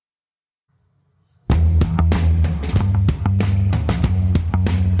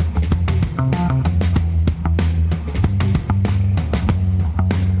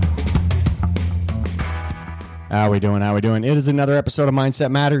How we doing? It is another episode of Mindset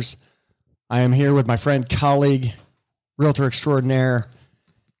Matters. I am here with my friend, colleague, realtor extraordinaire,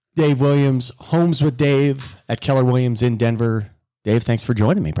 Dave Williams, Homes with Dave at Keller Williams in Denver. Dave, thanks for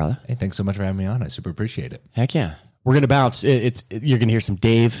joining me, brother. Hey, thanks so much for having me on. I super appreciate it. Heck yeah. We're going to bounce. You're going to hear some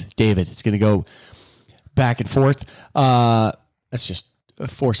David. It's going to go back and forth. That's just a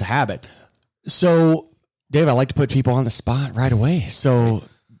force of habit. So, Dave, I like to put people on the spot right away. So,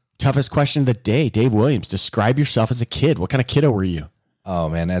 toughest question of the day, Dave Williams, describe yourself as a kid. What kind of kiddo were you? Oh,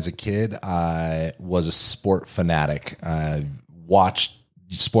 man. As a kid, I was a sport fanatic. I watched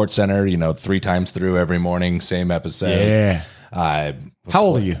Sports Center, 3 times through every morning, same episode. Yeah. How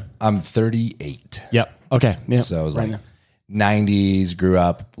old are you? I'm 38. Yep. Okay. Yep. So I was like 90s,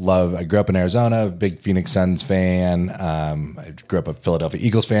 I grew up in Arizona, big Phoenix Suns fan. I grew up a Philadelphia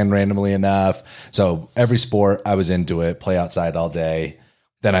Eagles fan randomly enough. So every sport I was into it, play outside all day.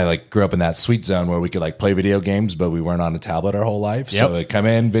 Then I grew up in that sweet zone where we could play video games, but we weren't on a tablet our whole life. Yep. So I'd come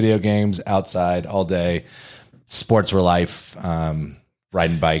in, video games, outside all day. Sports were life.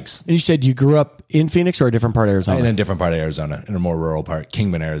 Riding bikes. And you said you grew up in Phoenix or a different part of Arizona? In a different part of Arizona, in a more rural part,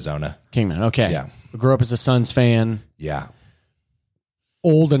 Kingman, Arizona. Kingman, okay. Yeah. Grew up as a Suns fan. Yeah.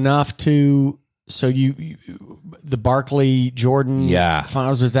 Old enough to, so you the Barkley Jordan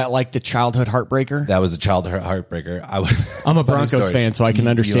finals, was that like the childhood heartbreaker? That was the childhood heartbreaker. I'm a Broncos fan, so I can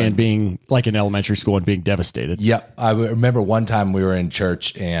understand being like in elementary school and being devastated. Yep. I remember one time we were in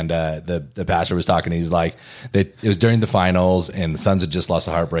church and the pastor was talking. He's like, it was during the finals and the Suns had just lost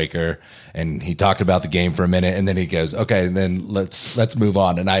a heartbreaker. And he talked about the game for a minute and then he goes, okay, and then let's move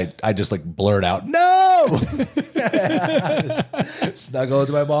on. And I just blurred out, no! Snuggle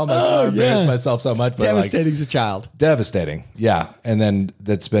into my mom. I embarrassed myself so much. But devastating as a child. Devastating. Yeah. And then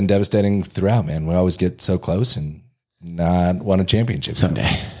that's been devastating throughout, man. We always get so close and not won a championship.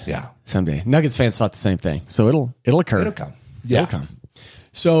 Someday. Yeah. Someday. Nuggets fans thought the same thing. So it'll occur. It'll come. Yeah. It'll come.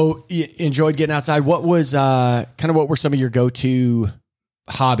 So you enjoyed getting outside. What was what were some of your go-to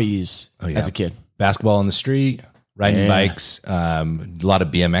hobbies as a kid? Basketball on the street, riding bikes, a lot of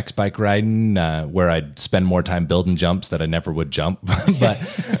BMX bike riding, where I'd spend more time building jumps that I never would jump. But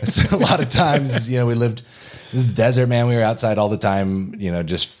so a lot of times, we lived, it was the desert, man. We were outside all the time,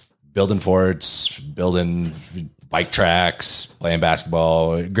 just building forts, building bike tracks, playing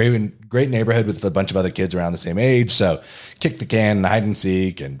basketball. Great neighborhood with a bunch of other kids around the same age. So kick the can, hide and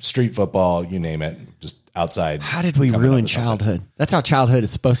seek, and street football, you name it, just outside. How did we ruin childhood? That's how childhood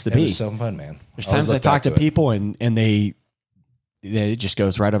is supposed to be. It was so fun, man. There's times I talk to people and it just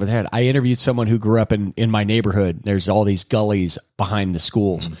goes right over their head. I interviewed someone who grew up in my neighborhood. There's all these gullies behind the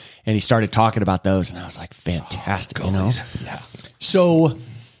schools. And he started talking about those. And I was like, fantastic, Yeah. So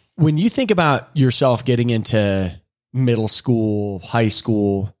when you think about yourself getting into middle school, high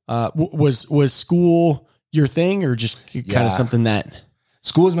school, was school your thing or just kind of something that...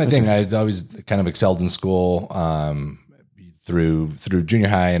 School was my thing. I always kind of excelled in school through junior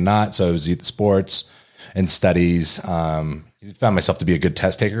high and not. So I was either sports and studies. Found myself to be a good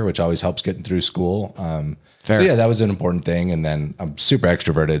test taker, which always helps getting through school. Fair. So that was an important thing. And then I'm super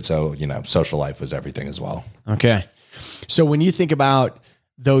extroverted. So, social life was everything as well. Okay. So when you think about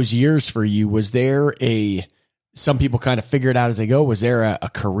those years for you, was there some people kind of figure it out as they go. Was there a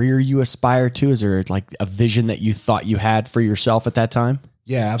career you aspire to? Is there a vision that you thought you had for yourself at that time?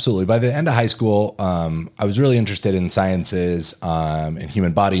 Yeah, absolutely. By the end of high school, I was really interested in sciences and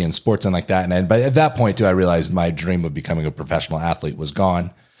human body and sports and like that. And at that point, too, I realized my dream of becoming a professional athlete was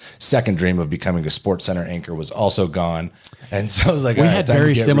gone. Second dream of becoming a Sports Center anchor was also gone. And so I was like, we had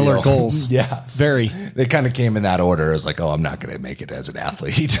very similar goals. Yeah. Very. They kind of came in that order. I was like, I'm not going to make it as an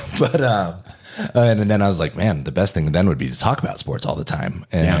athlete. But and then I was like, man, the best thing then would be to talk about sports all the time.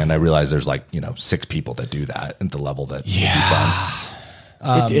 And I realized there's 6 people that do that at the level that would be fun.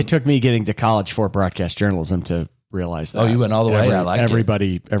 It took me getting to college for broadcast journalism to realize that. Oh, you went all the way? I like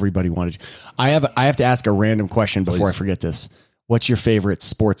everybody wanted you. I have to ask a random question before I forget this. What's your favorite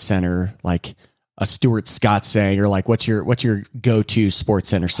Sports Center, like a Stuart Scott saying, or what's your go-to Sports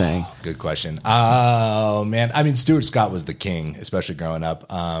Center saying? Oh, good question. Oh man. I mean, Stuart Scott was the king, especially growing up.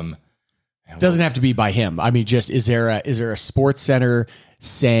 Doesn't have to be by him. I mean, just is there a Sports Center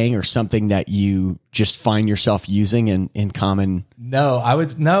saying or something that you just find yourself using in common? No,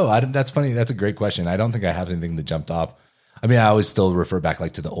 that's funny. That's a great question. I don't think I have anything that jumped off. I mean, I always still refer back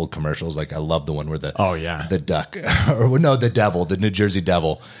to the old commercials. I love the one where the duck the devil, the New Jersey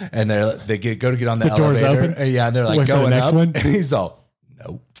Devil, and they go to get on the elevator. Doors open. And they're Wait going up, one. and he's all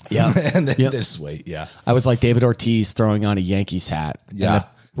nope. Yeah, and then they just wait. Yeah, I was like David Ortiz throwing on a Yankees hat. Yeah. And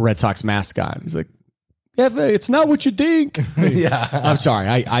the Red Sox mascot. He's like, It's not what you think. Yeah. I'm sorry.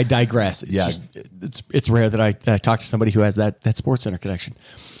 I digress. It's rare that I talk to somebody who has that Sports Center connection.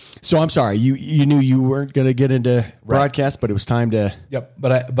 So I'm sorry. You knew you weren't going to get into broadcast, but it was time to. Yep.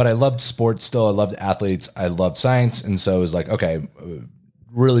 But I loved sports still. I loved athletes. I loved science. And so it was like, okay,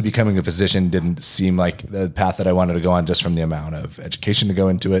 really becoming a physician didn't seem like the path that I wanted to go on just from the amount of education to go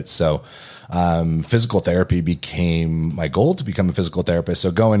into it. So physical therapy became my goal, to become a physical therapist.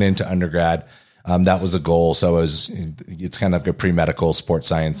 So going into undergrad, that was a goal. So it's kind of like a pre-medical sports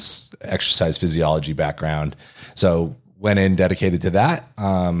science, exercise physiology background. So went in dedicated to that.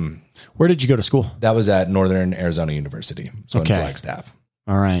 Where did you go to school? That was at Northern Arizona University. So in Flagstaff.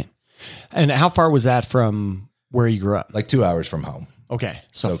 All right. And how far was that from where you grew up? Like 2 hours from home. Okay.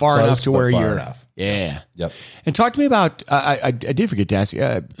 So far close, enough to where you're. Enough. Yeah. Yep. And talk to me about, I did forget to ask,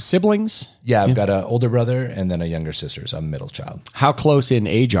 siblings? Yeah, I've got an older brother and then a younger sister. So I'm a middle child. How close in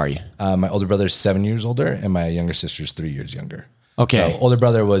age are you? My older brother's 7 years older and my younger sister's 3 years younger. Okay. So older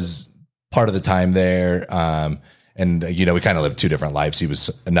brother was part of the time there. And, we kind of lived two different lives. He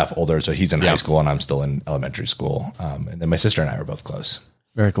was enough older, so he's in high school and I'm still in elementary school. And then my sister and I were both close.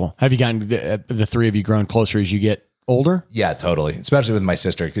 Very cool. Have you gotten the three of you grown closer as you get older? Yeah, totally. Especially with my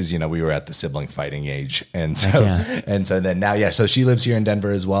sister, because we were at the sibling fighting age, and so then now, so she lives here in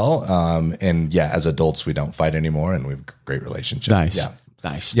Denver as well. And as adults, we don't fight anymore, and we have a great relationship. Nice,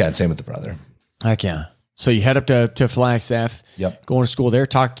 nice. Yeah, and same with the brother. Heck yeah. So you head up to Flagstaff. Yep. Going to school there.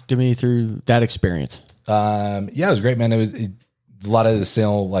 Talk to me through that experience. It was great, man. It was a lot of the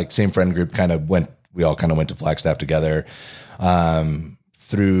same friend group we all kind of went to Flagstaff together.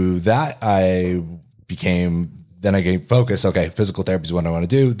 Through that, I gained focus. Okay, physical therapy is what I want to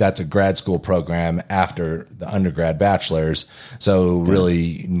do. That's a grad school program after the undergrad bachelor's. So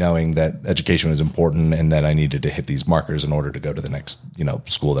really knowing that education was important and that I needed to hit these markers in order to go to the next,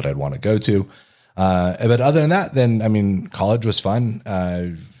 school that I'd want to go to. But other than that, then, college was fun.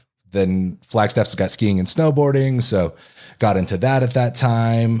 Then Flagstaff's got skiing and snowboarding. So got into that at that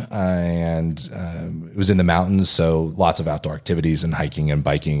time. And it was in the mountains. So lots of outdoor activities and hiking and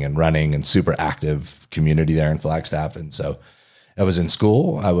biking and running and super active community there in Flagstaff. And so I was in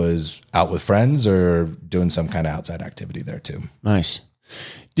school. I was out with friends or doing some kind of outside activity there too. Nice.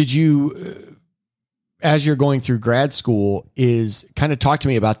 Did you, as you're going through grad school, kind of talk to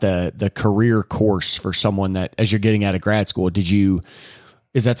me about the career course for someone that, as you're getting out of grad school,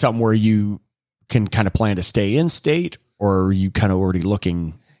 is that something where you can kind of plan to stay in state, or are you kind of already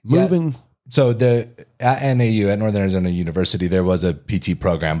moving? Yeah. So at NAU, at Northern Arizona University, there was a PT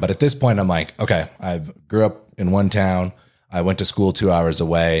program. But at this point, I'm like, okay, I grew up in one town. I went to school 2 hours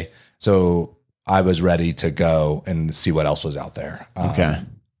away. So I was ready to go and see what else was out there. Okay.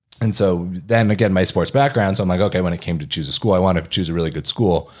 And so then again, my sports background. So I'm like, okay, when it came to choose a school, I wanted to choose a really good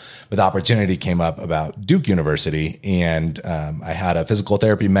school. But the opportunity came up about Duke University. And I had a physical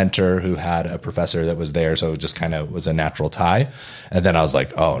therapy mentor who had a professor that was there. So it just kind of was a natural tie. And then I was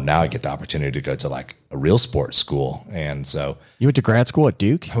like, oh, now I get the opportunity to go to like a real sports school. And so you went to grad school at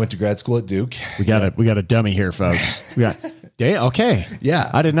Duke? I went to grad school at Duke. We got a dummy here, folks. Okay.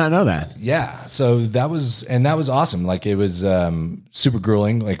 Yeah. I did not know that. Yeah. So that was awesome. Like it was super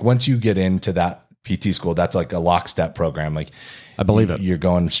grueling. Like once you get into that PT school, that's like a lockstep program. Like I believe it. You're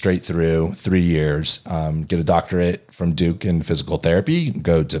going straight through 3 years, get a doctorate from Duke in physical therapy,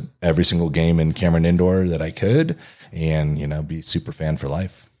 go to every single game in Cameron Indoor that I could, and, be super fan for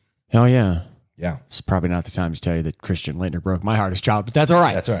life. Hell yeah. Yeah. It's probably not the time to tell you that Christian Lintner broke my heart as a child, but that's all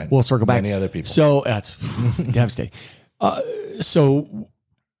right. That's all right. We'll circle back. Many other people. So that's devastating. So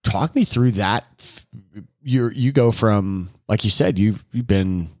talk me through that. You go from, like you said, you've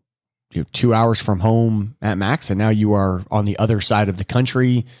been 2 hours from home at max, and now you are on the other side of the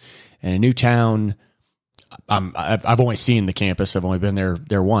country in a new town. I've only seen the campus. I've only been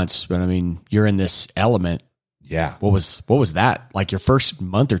there once, but I mean, you're in this element. Yeah. What was that like? Your first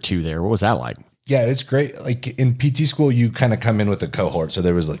month or two there? What was that like? Yeah, it's great. Like in PT school, you kind of come in with a cohort. So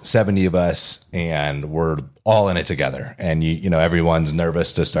there was like 70 of us and we're all in it together. And everyone's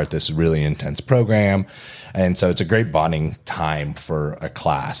nervous to start this really intense program. And so it's a great bonding time for a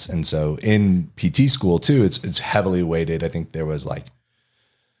class. And so in PT school too, it's heavily weighted. I think there was like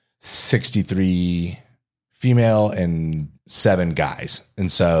 63 female and 7 guys.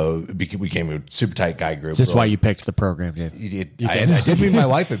 And so we became a super tight guy group. Is this why you picked the program, Dave? I did meet my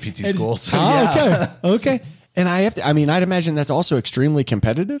wife at PT school. So yeah. Okay. And I'd imagine that's also extremely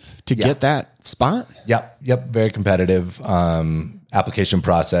competitive to get that spot. Yep. Very competitive. Application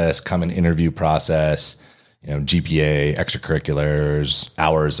process, common interview process, GPA, extracurriculars,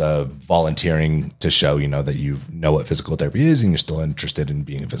 hours of volunteering to show, that you know what physical therapy is and you're still interested in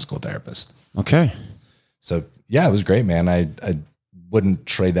being a physical therapist. Okay. So yeah, it was great, man. I wouldn't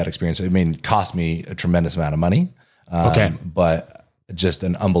trade that experience. I mean, it cost me a tremendous amount of money. But just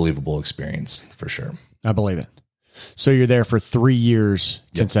an unbelievable experience for sure. I believe it. So you're there for 3 years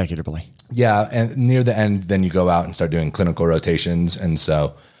consecutively. Yeah. And near the end, then you go out and start doing clinical rotations. And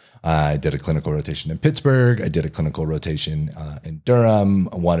so I did a clinical rotation in Pittsburgh. I did a clinical rotation in Durham,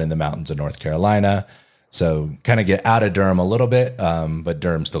 one in the mountains of North Carolina. So kind of get out of Durham a little bit, but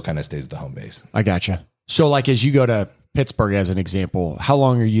Durham still kind of stays the home base. I gotcha. So like as you go to Pittsburgh as an example, how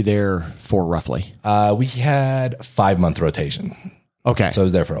long are you there for roughly? We had 5-month rotation. Okay. So I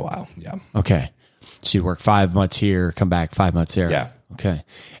was there for a while. Yeah. Okay. So you work 5 months here, come back 5 months there. Yeah. Okay.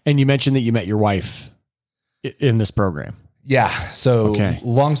 And you mentioned that you met your wife in this program. Yeah. So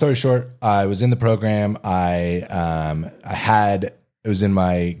long story short, I was in the program. It was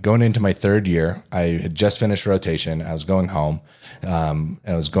going into my 3rd year. I had just finished rotation. I was going home. And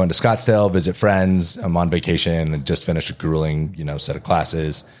I was going to Scottsdale, visit friends. I'm on vacation and just finished a grueling, set of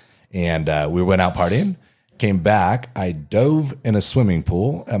classes. And we went out partying, came back. I dove in a swimming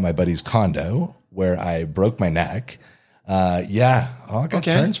pool at my buddy's condo where I broke my neck. I got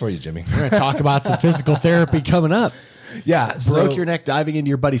turns for you, Jimmy. We're going to talk about some physical therapy coming up. Yeah. Broke your neck diving into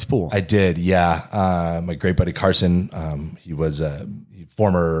your buddy's pool. I did. Yeah. My great buddy Carson, he was a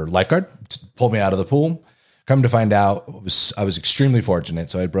former lifeguard, pulled me out of the pool. Come to find out, I was extremely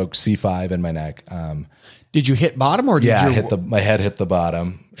fortunate. So I broke C5 in my neck. Did you hit bottom or did you? My head hit the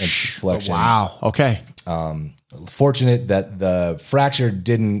bottom. Flexion. Wow. Okay. Fortunate that the fracture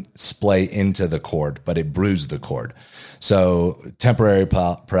didn't splay into the cord, but it bruised the cord. So temporary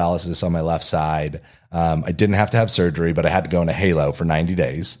paralysis on my left side. I didn't have to have surgery, but I had to go in a halo for 90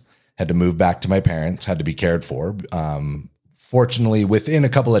 days. Had to move back to my parents, had to be cared for. Fortunately, within a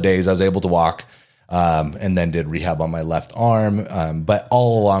couple of days, I was able to walk and then did rehab on my left arm. But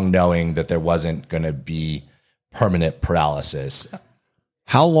all along knowing that there wasn't going to be permanent paralysis.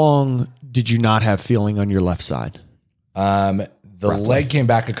 How long did you not have feeling on your left side? The leg came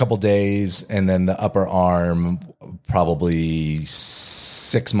back a couple days, and then the upper arm probably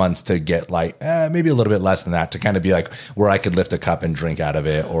 6 months to get maybe a little bit less than that to kind of be like where I could lift a cup and drink out of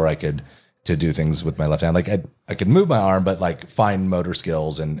it, or I could to do things with my left hand. I could move my arm, but fine motor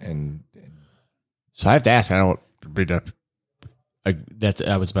skills and. So I have to ask. I don't read up. I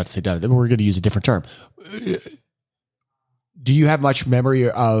was about to say, we're going to use a different term. Do you have much memory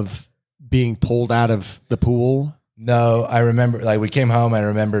of being pulled out of the pool? No, I remember we came home. I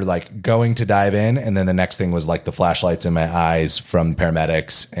remember going to dive in, and then the next thing was the flashlights in my eyes from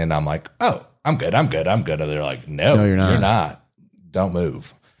paramedics, and I'm like, "Oh, I'm good. And they're like, "No, you're not. Don't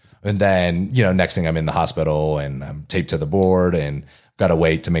move." And then next thing I'm in the hospital and I'm taped to the board and got to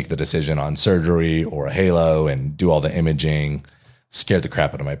wait to make the decision on surgery or a halo and do all the imaging. Scared the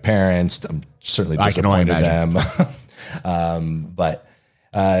crap out of my parents. I'm certainly disappointed them.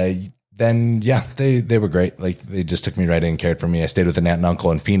 Then they were great. They just took me right in and cared for me. I stayed with an aunt and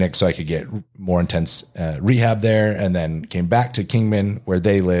uncle in Phoenix so I could get more intense rehab there, and then came back to Kingman where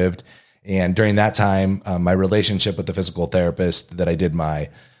they lived. And during that time, my relationship with the physical therapist that I did my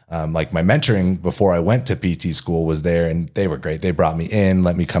mentoring before I went to PT school was there, and they were great. They brought me in,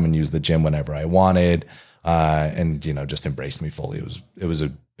 let me come and use the gym whenever I wanted, and just embraced me fully. It was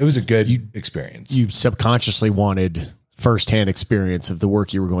a good experience. You subconsciously wanted firsthand experience of the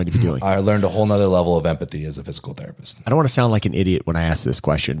work you were going to be doing. I learned a whole nother level of empathy as a physical therapist. I don't want to sound like an idiot when I ask this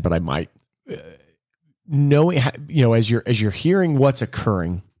question, but I might. Knowing, as you're hearing what's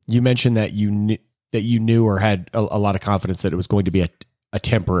occurring, you mentioned that you knew or had a lot of confidence that it was going to be a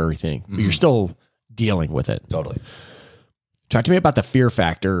temporary thing, but you're still dealing with it. Totally. Talk to me about the fear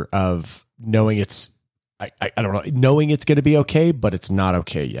factor of knowing it's, I don't know, knowing it's going to be okay, but it's not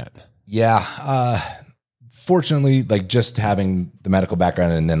okay yet. Yeah. Fortunately, just having the medical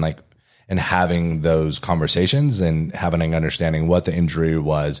background and then and having those conversations and having an understanding what the injury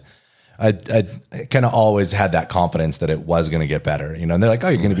was, I kind of always had that confidence that it was going to get better, and they're like, "Oh,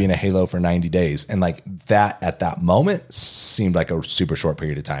 you're going to be in a halo for 90 days." And that at that moment seemed like a super short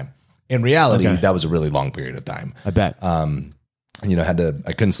period of time. In reality, that was a really long period of time. I bet. I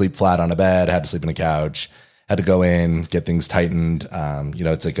couldn't sleep flat on a bed, had to sleep on a couch, had to go in, get things tightened.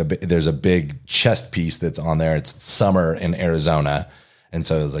 It's there's a big chest piece that's on there. It's summer in Arizona. And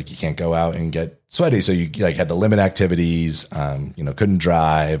so it was you can't go out and get sweaty. So you had to limit activities, couldn't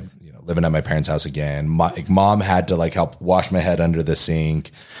drive, living at my parents' house again. Mom had to help wash my head under the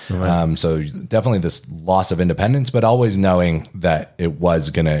sink. Right. So definitely this loss of independence, but always knowing that it was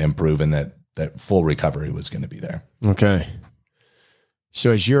going to improve and that full recovery was going to be there. Okay.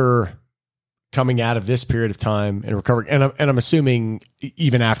 So as you're coming out of this period of time and recovering, and I'm assuming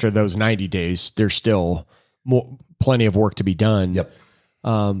even after those 90 days, there's still plenty of work to be done. Yep.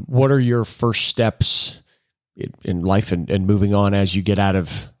 What are your first steps in life and moving on as you get out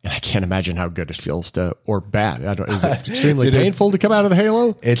of, and I can't imagine how good it feels or bad. Is it extremely painful to come out of the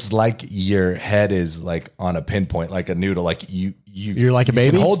halo? It's like your head is like on a pinpoint, like a noodle. Like you're like a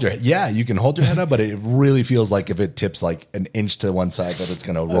baby. You can hold your head up, but it really feels like if it tips like an inch to one side, that it's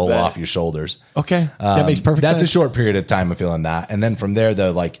going to roll off your shoulders. Okay. That makes perfect sense. That's a short period of time of feeling that. And then from there,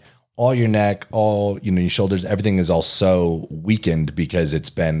 though, like all your neck, your shoulders, everything is all so weakened because it's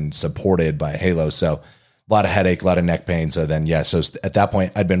been supported by halo. So a lot of headache, a lot of neck pain. So then, so at that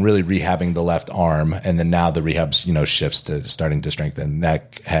point, I'd been really rehabbing the left arm. And then now the rehabs, shifts to starting to strengthen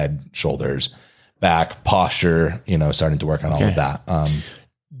neck, head, shoulders, back, posture, starting to work on all of that.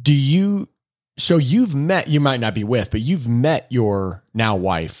 So you've met, you might not be with, but you've met your now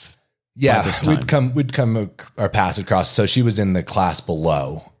wife. Yeah, we'd come our paths across. So she was in the class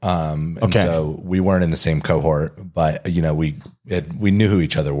below. And so we weren't in the same cohort, but we knew who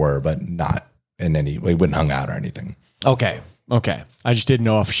each other were, but not in any way, wouldn't hung out or anything. Okay. I just didn't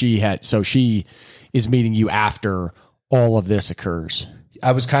know if so she is meeting you after all of this occurs.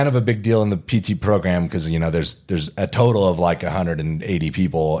 I was kind of a big deal in the PT program because, there's a total of like 180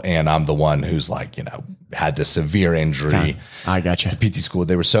 people and I'm the one who's like, had this severe injury. I gotcha. The PT school,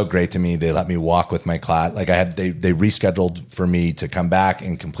 they were so great to me. They let me walk with my class. Like they rescheduled for me to come back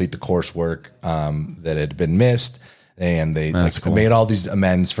and complete the coursework that had been missed. And they made all these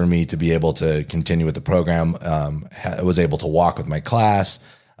amends for me to be able to continue with the program. I was able to walk with my class.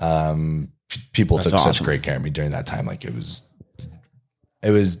 People took such great care of me during that time. Like that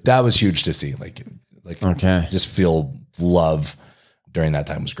was huge to see. Just feel love during that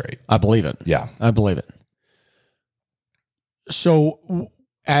time was great. I believe it. Yeah, I believe it. So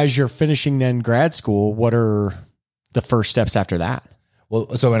as you're finishing then grad school, what are the first steps after that?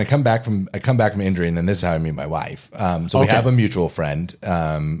 Well, so when I come back from injury, and then this is how I meet my wife. We have a mutual friend.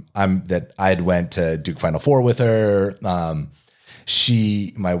 That I had went to Duke Final Four with her. My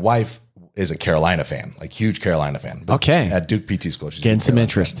wife is a Carolina fan, like huge Carolina fan. At Duke PT school, she's getting some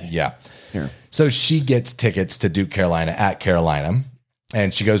interest. Fan. Yeah. Here. So she gets tickets to Duke Carolina at Carolina.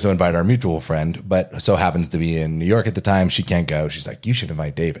 And she goes to invite our mutual friend, but so happens to be in New York at the time. She can't go. She's like, you should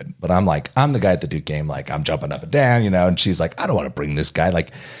invite David. But I'm like, I'm the guy at the Duke game. Like, I'm jumping up and down, and she's like, I don't want to bring this guy.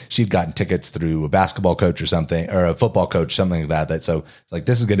 Like, she'd gotten tickets through a basketball coach or something, or a football coach, something like that. So like,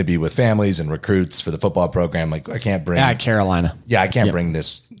 this is going to be with families and recruits for the football program. Like, I can't bring Carolina. Yeah, I can't bring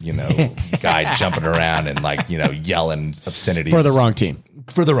this, guy jumping around and like, yelling obscenities for the wrong team.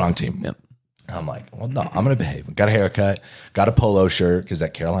 Yep. I'm like, well, no, I'm going to behave. Got a haircut, got a polo shirt because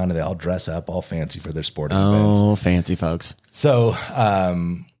at Carolina, they all dress up all fancy for their sporting events. Oh, fancy folks. So,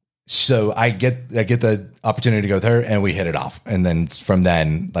 I get the opportunity to go with her and we hit it off. And then from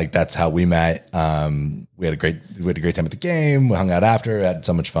then, like, that's how we met. We had a great time at the game. We hung out after, had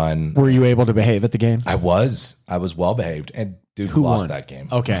so much fun. Were you able to behave at the game? I was well behaved, and Duke lost that game.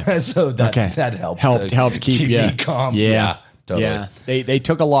 Okay. So that helped keep me calm. Yeah. Totally. Yeah. They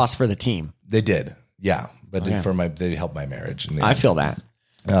took a loss for the team. They did, yeah, but they helped my marriage. And I feel that.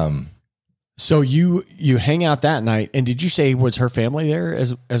 So you hang out that night, and did you say was her family there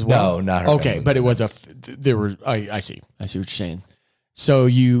as well? No, not her. Okay, family. But it was there were. I see what you're saying. So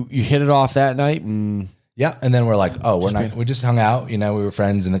you hit it off that night, and and then we're like, we just hung out. We were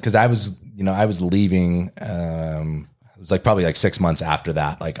friends, and because I was leaving. It was like probably like 6 months after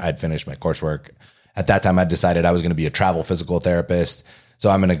that. Like I'd finished my coursework. At that time, I decided I was going to be a travel physical therapist. So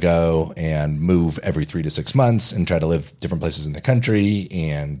I'm going to go and move every 3 to 6 months and try to live different places in the country.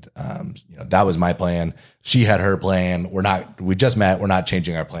 And, that was my plan. She had her plan. We just met. We're not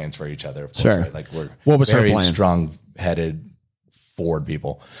changing our plans for each other. Of course, right? Like what was very her plan? Strong headed forward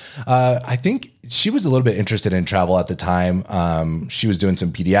people. I think she was a little bit interested in travel at the time. She was doing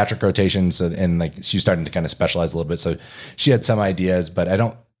some pediatric rotations and like she was starting to kind of specialize a little bit. So she had some ideas, but I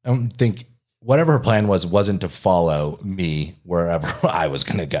don't think, whatever her plan wasn't to follow me wherever I was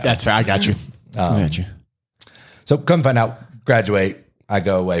going to go. That's fair. I got you. So come find out, graduate. I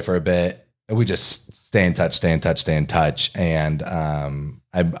go away for a bit. We just stay in touch. And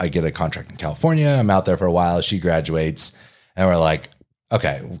I get a contract in California. I'm out there for a while. She graduates. And we're like,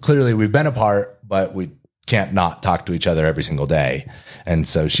 okay, well, clearly we've been apart, but we can't not talk to each other every single day. And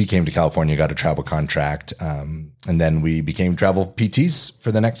so she came to California, got a travel contract. And then we became travel PTs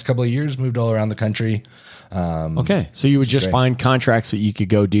for the next couple of years, moved all around the country. Okay. So you would just find contracts that you could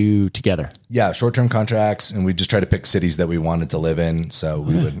go do together. Yeah. Short-term contracts. And we just try to pick cities that we wanted to live in. So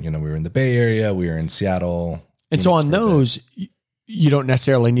we would, we were in the Bay Area, we were in Seattle. And so on those, you don't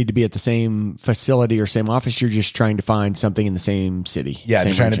necessarily need to be at the same facility or same office. You're just trying to find something in the same city. Yeah, same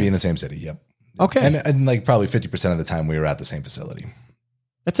just trying to region. be in the same city. Yep. Okay. And like probably 50% of the time we were at the same facility.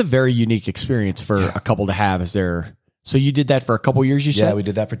 That's a very unique experience for a couple to have. So you did that for a couple years, you said? Yeah, we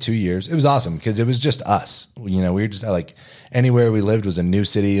did that for 2 years. It was awesome because it was just us. You know, we were just like anywhere we lived was a new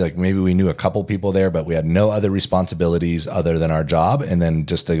city. Like maybe we knew a couple people there, but we had no other responsibilities other than our job. And then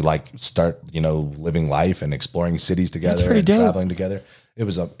just to like start, you know, living life and exploring cities together and traveling together. It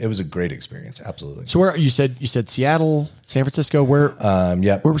was a great experience. Absolutely. So where you said Seattle, San Francisco, where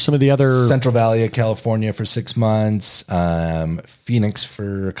Yep. where were some of the other Central Valley of California for 6 months, Phoenix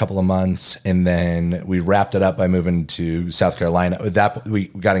for a couple of months, and then we wrapped it up by moving to South Carolina. We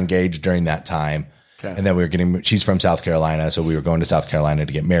got engaged during that time. Okay. And then she's from South Carolina, so we were going to South Carolina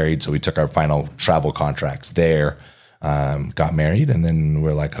to get married. So we took our final travel contracts there, got married, and then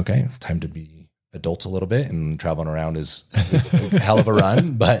we're like, okay, time to be adults a little bit, and traveling around is a hell of a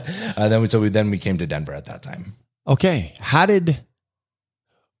run. But then we came to Denver at that time. Okay.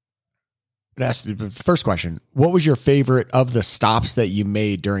 That's the first question. What was your favorite of the stops that you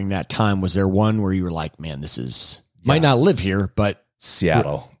made during that time? Was there one where you were like, man, might not live here, but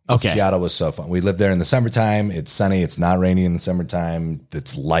Seattle. Okay. Seattle was so fun. We lived there in the summertime. It's sunny. It's not rainy in the summertime.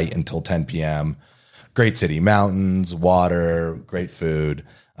 It's light until 10 p.m. Great city, mountains, water, great food.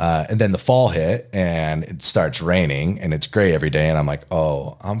 And then the fall hit and it starts raining and it's gray every day. And I'm like,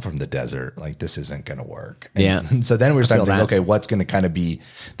 oh, I'm from the desert. Like this isn't going to work. And so then we're starting to think, okay, what's going to kind of be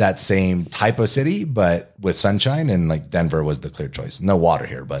that same type of city, but with sunshine? And like Denver was the clear choice. No water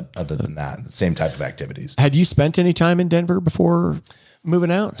here, but other than that, the same type of activities. Had you spent any time in Denver before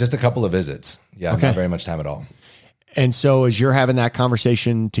moving out? Just a couple of visits. Yeah, Okay. Not very much time at all. And so as you're having that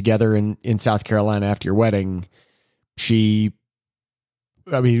conversation together in South Carolina after your wedding,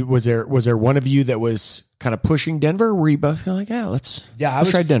 was there one of you that was kind of pushing Denver? Were you both like, let's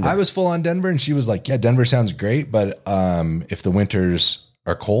try Denver? I was full on Denver, and she was like, yeah, Denver sounds great, but if the winters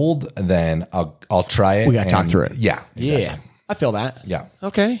are cold, then I'll try it. We got to talk through it. Yeah, exactly. Yeah, I feel that. Yeah.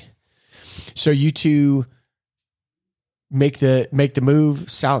 Okay. So you two make the move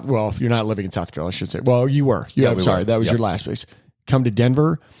south. Well, you're not living in South Carolina, I should say. Well, you were. I'm sorry, that was your last place. Come to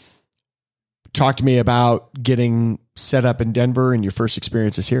Denver. Talk to me about getting set up in Denver and your first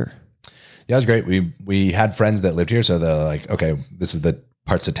experiences here. Yeah, it was great. We had friends that lived here, so they're like, okay, this is the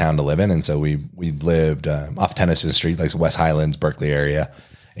parts of town to live in, and so we lived off Tennyson Street, like West Highlands, Berkeley area,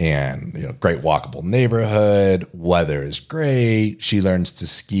 and great walkable neighborhood. Weather is great. She learns to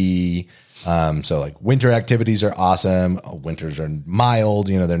ski. So like winter activities are awesome. Winters are mild.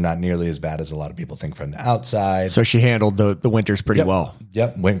 They're not nearly as bad as a lot of people think from the outside. So she handled the winters pretty well.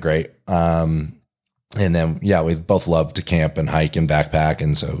 Yep. Went great. And then, we both love to camp and hike and backpack.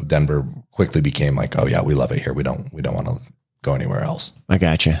 And so Denver quickly became like, oh yeah, we love it here. We don't want to go anywhere else. I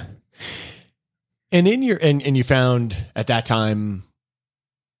gotcha. And and you found at that time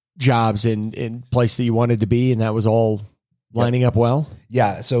jobs in place that you wanted to be, and that was all lining up well?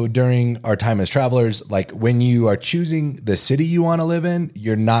 Yeah. So during our time as travelers, like when you are choosing the city you want to live in,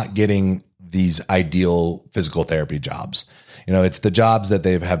 you're not getting these ideal physical therapy jobs. It's the jobs that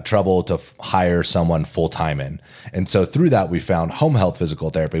they have trouble to hire someone full-time in. And so through that, we found home health physical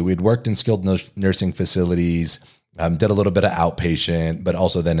therapy. We'd worked in skilled nursing facilities, did a little bit of outpatient, but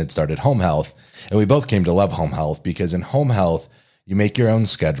also then it started home health. And we both came to love home health because in home health, you make your own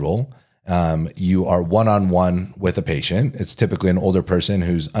schedule. You are one-on-one with a patient. It's typically an older person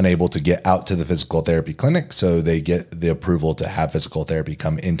who's unable to get out to the physical therapy clinic. So they get the approval to have physical therapy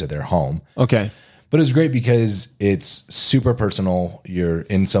come into their home. Okay. But it's great because it's super personal. You're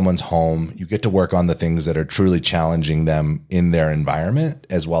in someone's home. You get to work on the things that are truly challenging them in their environment,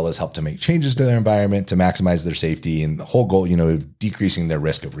 as well as help to make changes to their environment to maximize their safety. And the whole goal, of decreasing their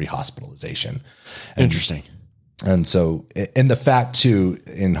risk of rehospitalization. Interesting. And so, and the fact too,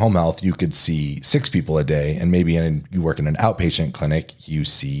 in home health, you could see 6 people a day, and maybe you work in an outpatient clinic, you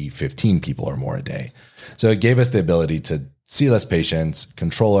see 15 people or more a day. So it gave us the ability to see less patients,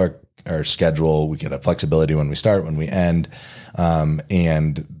 control our schedule. We get a flexibility when we start, when we end. At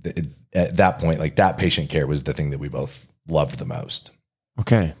that point, like that patient care was the thing that we both loved the most.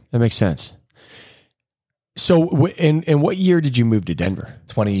 Okay. That makes sense. So in what year did you move to Denver?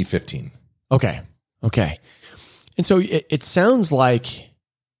 2015. Okay. And so it sounds like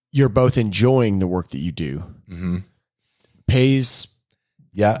you're both enjoying the work that you do. Mm-hmm. Pays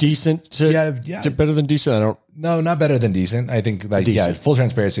decent to better than decent. No, not better than decent. I think decent. Full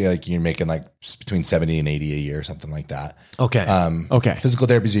transparency, like you're making like between 70 and 80 a year, something like that. Okay. Okay. Physical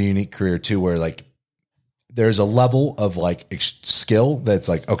therapy is a unique career too, where like there's a level of like skill that's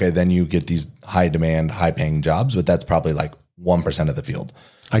like, okay, then you get these high demand, high paying jobs, but that's probably like 1% of the field.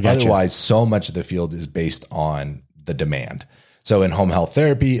 I got you. Otherwise, so much of the field is based on the demand. So in home health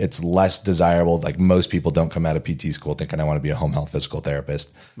therapy, it's less desirable. Like most people don't come out of PT school thinking I want to be a home health physical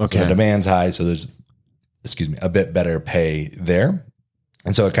therapist. Okay. So the demand's high. So there's, a bit better pay there.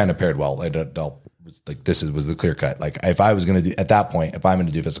 And so it kind of paired well. Like this was the clear cut. Like if I was going to do at that point, if I'm going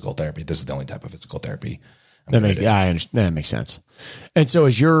to do physical therapy, this is the only type of physical therapy. I understand. That makes sense. And so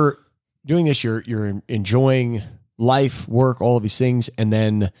as you're doing this, you're enjoying life, work, all of these things. And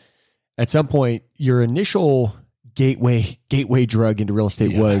then at some point your initial gateway drug into real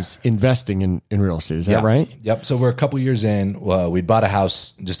estate was investing in real estate. Is that right? Yep. So we're a couple years in. We bought a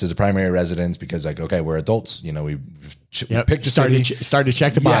house just as a primary residence because like, okay, we're adults. We picked a started city. to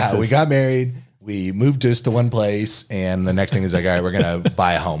check the boxes. Yeah, we got married. We moved just to one place. And the next thing is like, all right, we're going to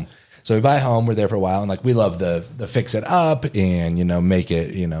buy a home. So we buy a home. We're there for a while. And like, we love the fix it up and, make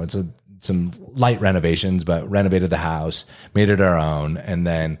it, it's some light renovations, but renovated the house, made it our own. And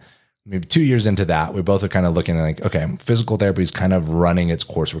then maybe 2 years into that, we both are kind of looking at like, okay, physical therapy is kind of running its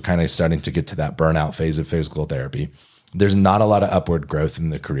course. We're kind of starting to get to that burnout phase of physical therapy. There's not a lot of upward growth in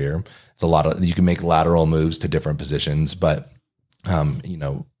the career. It's a lot of, you can make lateral moves to different positions, but,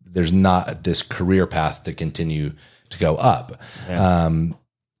 there's not this career path to continue to go up. Yeah.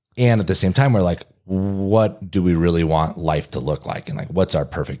 And at the same time, we're like, what do we really want life to look like? And like, what's our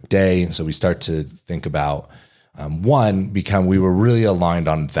perfect day? So we start to think about, we were really aligned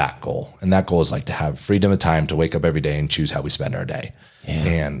on that goal. And that goal is like to have freedom of time to wake up every day and choose how we spend our day. Yeah.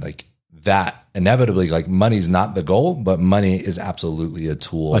 And like that inevitably, like money's not the goal, but money is absolutely a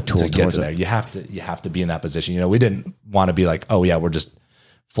tool to get to there. You have to be in that position. We didn't want to be like, oh yeah, we're just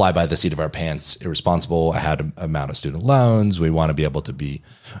fly by the seat of our pants, irresponsible. I had an amount of student loans. We want to be able to be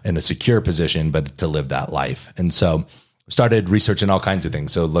in a secure position, but to live that life. And so started researching all kinds of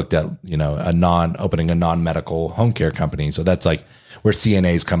things. So looked at, opening a non-medical home care company. So that's like where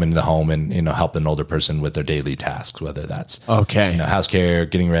CNAs come into the home and, help an older person with their daily tasks, whether that's, house care,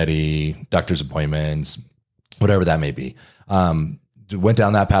 getting ready, doctor's appointments, whatever that may be. Went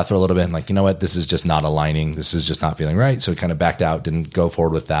down that path for a little bit and like, this is just not aligning. This is just not feeling right. So we kind of backed out, didn't go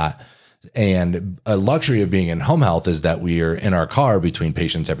forward with that. And a luxury of being in home health is that we are in our car between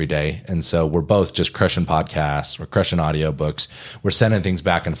patients every day. And so we're both just crushing podcasts, we're crushing audiobooks, we're sending things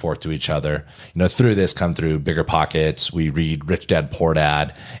back and forth to each other. Through this come through Bigger Pockets. We read Rich Dad, Poor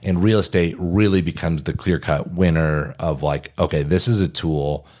Dad, and real estate really becomes the clear cut winner of like, okay, this is a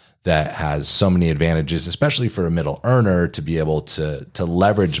tool that has so many advantages, especially for a middle earner to be able to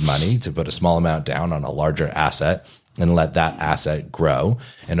leverage money, to put a small amount down on a larger asset and let that asset grow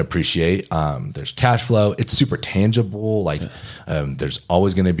and appreciate. There's cash flow. It's super tangible. Like there's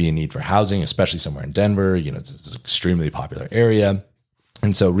always going to be a need for housing, especially somewhere in Denver. It's an extremely popular area.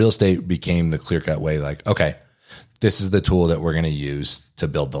 And so real estate became the clear-cut way like, okay, this is the tool that we're going to use to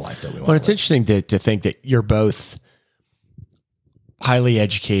build the life that we want. Well, it's interesting to think that you're both highly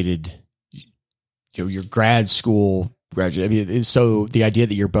educated, your grad school graduate. So the idea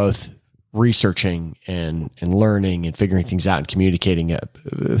that you're both researching and learning and figuring things out and communicating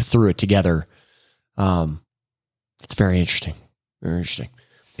through it together, it's very interesting. Very interesting.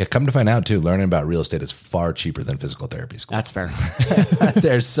 Yeah, come to find out too, learning about real estate is far cheaper than physical therapy school. That's fair.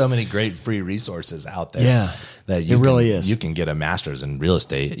 There's so many great free resources out there. Yeah, that it really is. You can get a master's in real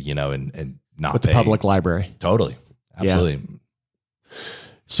estate, and not with pay. The public library. Totally, absolutely. Yeah.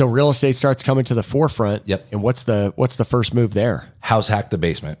 So real estate starts coming to the forefront. Yep. And what's the first move there? House hack the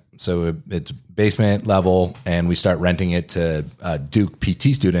basement. So it's basement level, and we start renting it to Duke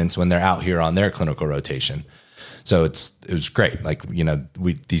PT students when they're out here on their clinical rotation. So it was great. Like,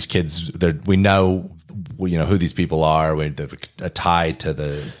 these kids, we know who these people are. We have a tie to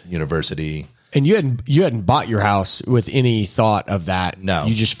the university. And you hadn't bought your house with any thought of that. No,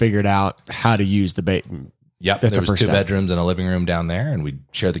 you just figured out how to use the basement. Yep. There was two bedrooms and a living room down there, and we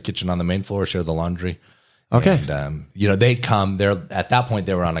share the kitchen on the main floor, share the laundry. Okay. And, they come there at that point,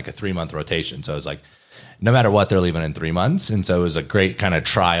 they were on like a 3-month rotation. So it was like, no matter what, they're leaving in 3 months. And so it was a great kind of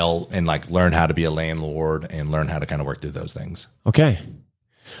trial and like learn how to be a landlord and learn how to kind of work through those things. Okay.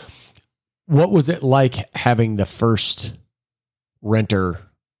 What was it like having the first renter,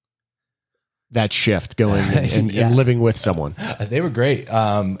 that shift going and living with someone? They were great.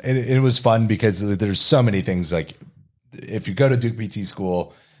 And it was fun because there's so many things. Like if you go to Duke PT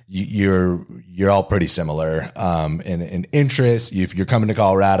school, you're all pretty similar in interests. If you're coming to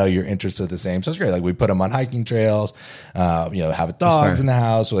Colorado, your interests are the same. So it's great. Like we put them on hiking trails, have dogs in the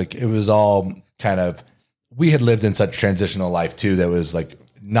house. Like it was all kind of, we had lived in such transitional life too, that was like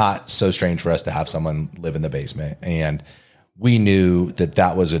not so strange for us to have someone live in the basement. And we knew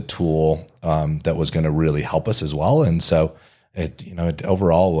that was a tool that was going to really help us as well. And so it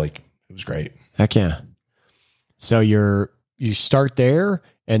overall, like, it was great. Heck yeah. So you start there,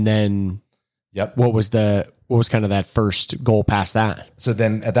 and then Yep. what was kind of that first goal past that? So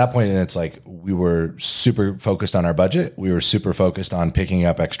then at that point, it's like we were super focused on our budget. We were super focused on picking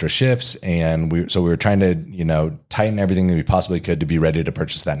up extra shifts. And we were trying to, tighten everything that we possibly could to be ready to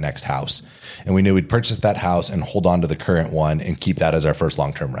purchase that next house. And we knew we'd purchase that house and hold on to the current one and keep that as our first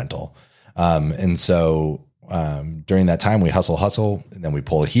long-term rental. And so during that time, we hustle, and then we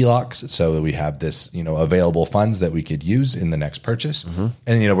pull a HELOC so that we have this, available funds that we could use in the next purchase. Mm-hmm.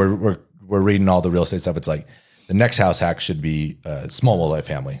 And, we're reading all the real estate stuff. It's like the next house hack should be a small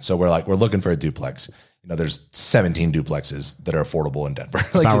multifamily. So we're looking for a duplex. There's 17 duplexes that are affordable in Denver.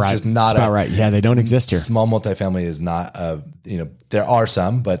 Like, about right. Just not about right. Yeah, they don't exist here. Small multifamily is not there are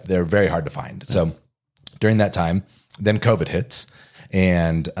some, but they're very hard to find. So during that time, then COVID hits,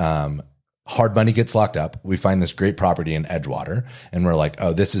 and hard money gets locked up. We find this great property in Edgewater, and we're like,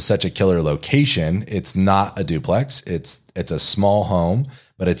 oh, this is such a killer location. It's not a duplex. It's a small home,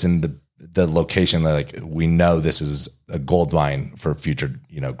 but it's in the location that, like, we know this is a gold mine for future,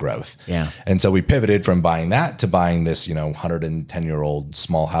 growth. Yeah. And so we pivoted from buying that to buying this, 110-year-old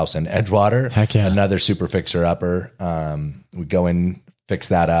small house in Edgewater. Heck yeah. Another super fixer upper. We go in, fix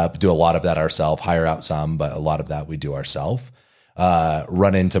that up, do a lot of that ourselves, hire out some, but a lot of that we do ourselves.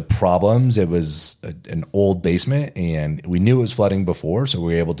 Run into problems. It was an old basement, and we knew it was flooding before. So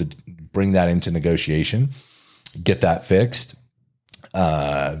we were able to bring that into negotiation, get that fixed.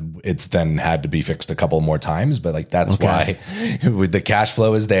 It's then had to be fixed a couple more times, but like, that's why the cash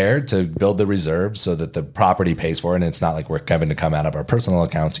flow is there to build the reserve so that the property pays for it. And it's not like we're having to come out of our personal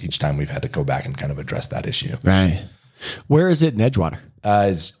accounts each time we've had to go back and kind of address that issue. Right. Where is it in Edgewater?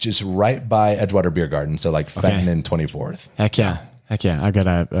 It's just right by Edgewater Beer Garden. So like Fenton and 24th. Heck yeah. I got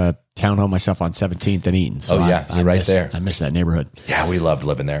a townhome myself on 17th and Eaton. So you're right there. I miss that neighborhood. Yeah. We loved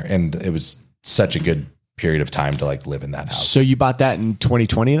living there, and it was such a good period of time to like live in that house. So you bought that in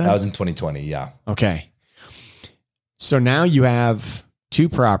 2020 then? That was in 2020. Yeah. Okay. So now you have two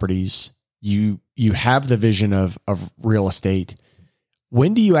properties. You have the vision of real estate.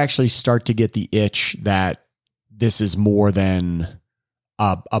 When do you actually start to get the itch that this is more than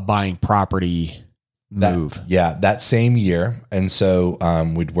a buying property move? That same year. And so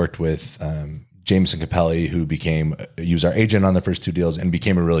we'd worked with Jameson Capelli, who was our agent on the first two deals and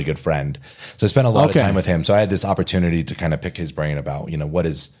became a really good friend. So I spent a lot of time with him. So I had this opportunity to kind of pick his brain about, what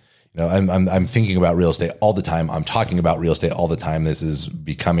is, I'm thinking about real estate all the time. I'm talking about real estate all the time. This is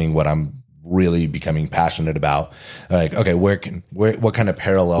becoming what I'm really becoming passionate about. Like, okay, what kind of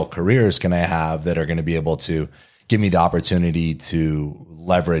parallel careers can I have that are going to be able to give me the opportunity to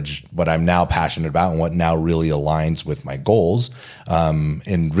leverage what I'm now passionate about and what now really aligns with my goals.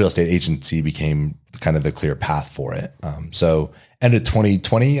 And real estate agency became kind of the clear path for it. So end of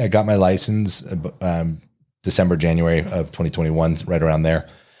 2020, I got my license, December, January of 2021, right around there.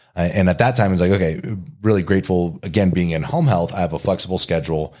 And at that time, I was like, okay, really grateful. Again, being in home health, I have a flexible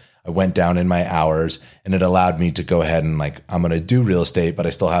schedule. I went down in my hours, and it allowed me to go ahead and like, I'm going to do real estate, but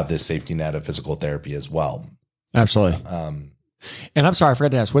I still have this safety net of physical therapy as well. Absolutely. And I'm sorry, I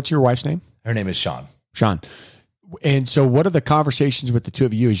forgot to ask, what's your wife's name? Her name is Sean. And so what are the conversations with the two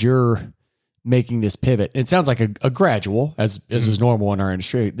of you as you're making this pivot? It sounds like a gradual, as is normal in our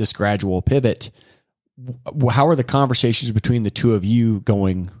industry, this gradual pivot. How are the conversations between the two of you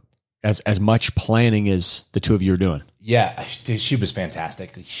going, as much planning as the two of you are doing? Yeah, she was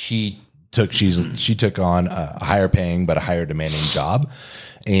fantastic. She took on a higher paying, but a higher demanding job.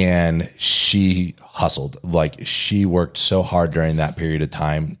 And she hustled. Like, she worked so hard during that period of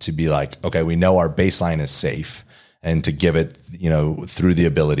time to be like, okay, we know our baseline is safe, and to give it, through the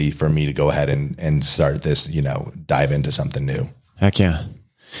ability for me to go ahead and start this, dive into something new. Heck yeah.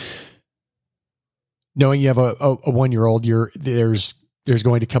 Knowing you have a 1-year-old, there's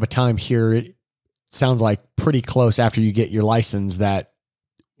going to come a time here. It sounds like pretty close after you get your license that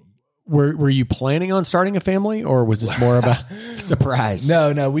were you planning on starting a family, or was this more of a surprise?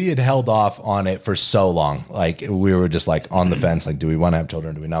 No, we had held off on it for so long. Like, we were just like on the fence. Like, do we want to have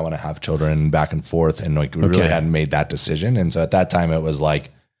children? Do we not want to have children? Back and forth. And like, we really hadn't made that decision. And so at that time it was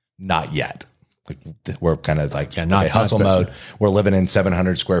like, not yet. Like, we're kind of like, hustle mode. We're living in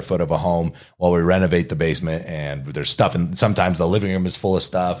 700 square foot of a home while we renovate the basement, and there's stuff. And sometimes the living room is full of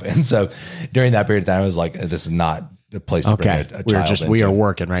stuff. And so during that period of time, I was like, this is not the place to bring a child into. We are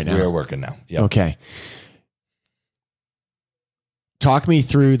working right now. We are working now. Yep. Okay. Talk me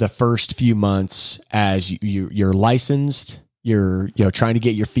through the first few months as you're licensed, you're trying to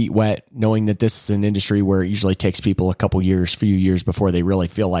get your feet wet, knowing that this is an industry where it usually takes people few years before they really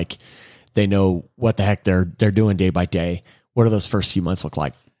feel like they know what the heck they're doing day by day. What do those first few months look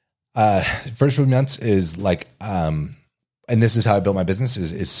like? First few months is like, and this is how I built my business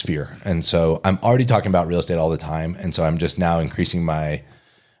is sphere. And so I'm already talking about real estate all the time. And so I'm just now increasing my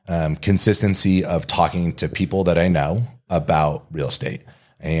consistency of talking to people that I know about real estate.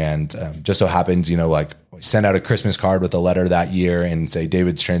 And just so happens, like send out a Christmas card with a letter that year and say,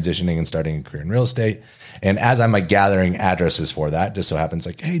 David's transitioning and starting a career in real estate. And as I'm like gathering addresses for that, just so happens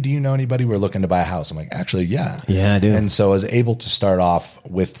like, hey, do you know anybody? We're looking to buy a house. I'm like, actually, yeah. Yeah, I do. And so I was able to start off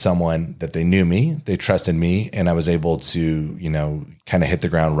with someone that they knew me, they trusted me, and I was able to, kind of hit the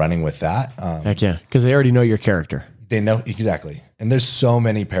ground running with that. Heck yeah. Because they already know your character. They know exactly. And there's so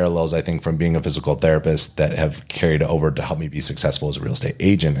many parallels, I think, from being a physical therapist that have carried over to help me be successful as a real estate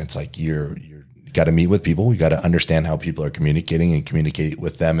agent. It's like you got to meet with people. You got to understand how people are communicating and communicate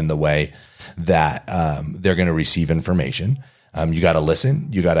with them in the way that they're going to receive information. You got to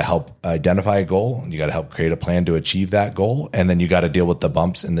listen. You got to help identify a goal. You got to help create a plan to achieve that goal. And then you got to deal with the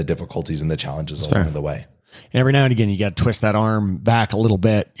bumps and the difficulties and the challenges along the way. And every now and again, you got to twist that arm back a little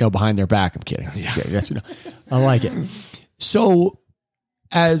bit, behind their back. I'm kidding. Yeah. Yes, I like it. So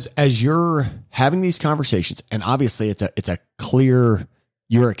as you're having these conversations, and obviously it's a clear,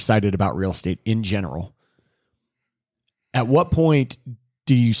 you're excited about real estate in general. At what point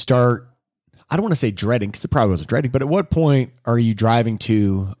do you start, I don't want to say dreading, because it probably wasn't dreading, but at what point are you driving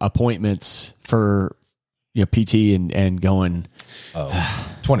to appointments for PT and going,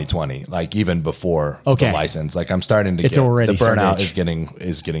 2020, like even before the license, like I'm starting to it's already the burnout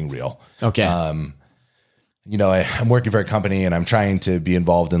is getting real. Okay. I'm working for a company and I'm trying to be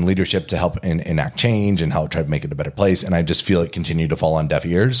involved in leadership to help enact change and help try to make it a better place. And I just feel it continue to fall on deaf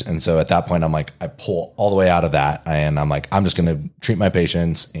ears. And so at that point, I'm like, I pull all the way out of that. And I'm like, I'm just going to treat my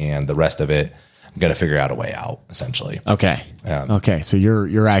patients, and the rest of it, I'm going to figure out a way out, essentially. Okay. Okay. So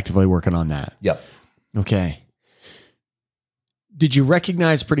you're actively working on that. Yep. Okay. Did you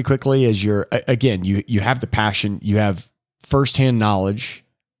recognize pretty quickly as you have the passion, you have firsthand knowledge,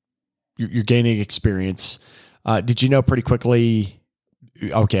 you're gaining experience. Did you know pretty quickly,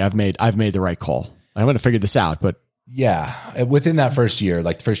 okay, I've made the right call. I'm going to figure this out, but yeah, within that first year,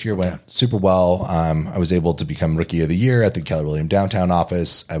 like the first year went super well. I was able to become Rookie of the Year at the Keller Williams downtown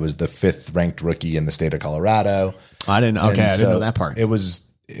office. I was the 5th ranked rookie in the state of Colorado. I didn't know that part. It was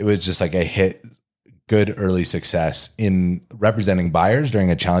just like I hit good early success in representing buyers during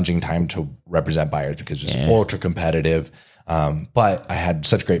a challenging time to represent buyers, because it was ultra competitive. But I had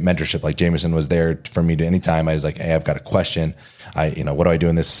such great mentorship. Like Jameson was there for me to anytime I was like, hey, I've got a question. What do I do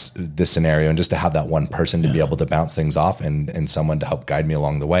in this scenario? And just to have that one person to be able to bounce things off and someone to help guide me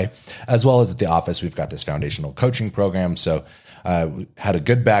along the way, as well as at the office, we've got this foundational coaching program. So had a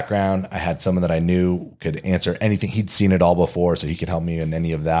good background. I had someone that I knew could answer anything. He'd seen it all before, so he could help me in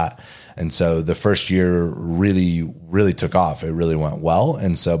any of that. And so the first year really, really took off. It really went well.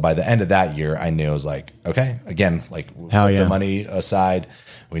 And so by the end of that year, I knew, I was like, okay, again, like put the money aside.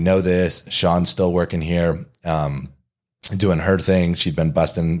 We know this. Sean's still working here, doing her thing. She'd been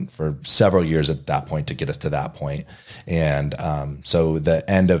busting for several years at that point to get us to that point. And so the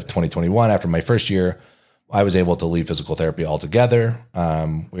end of 2021, after my first year, I was able to leave physical therapy altogether.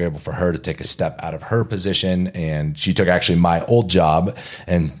 We were able for her to take a step out of her position, and she took actually my old job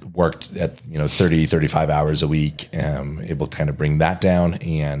and worked at 30, 35 hours a week, able to kind of bring that down.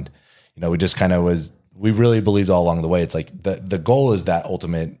 And we just kind of we really believed all along the way. It's like the goal is that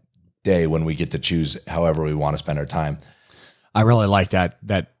ultimate day when we get to choose however we want to spend our time. I really like that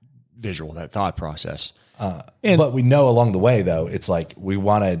visual, that thought process. But we know along the way, though, it's like we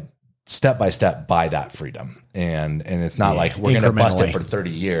want to step by step buy that freedom. And it's not like we're going to bust it for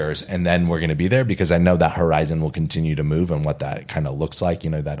 30 years and then we're going to be there, because I know that horizon will continue to move and what that kind of looks like,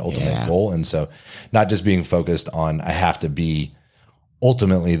 that ultimate goal. And so not just being focused on, I have to be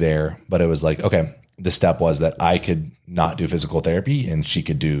ultimately there, but it was like, okay, the step was that I could not do physical therapy and she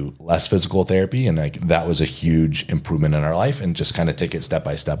could do less physical therapy. And like, that was a huge improvement in our life, and just kind of take it step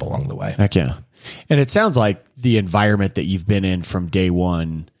by step along the way. Heck yeah. And it sounds like the environment that you've been in from day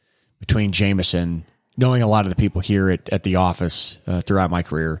one, between Jameson, knowing a lot of the people here at the office throughout my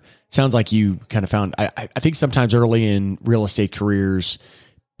career, sounds like you kind of found, I think sometimes early in real estate careers,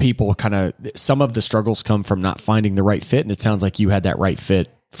 people some of the struggles come from not finding the right fit. And it sounds like you had that right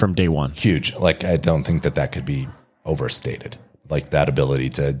fit from day one. Huge. Like, I don't think that could be overstated. Like that ability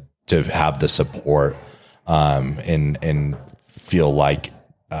to have the support and feel like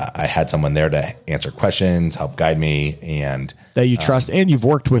I had someone there to answer questions, help guide me, and that you trust, and you've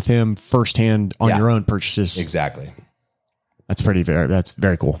worked with him firsthand on your own purchases. Exactly. That's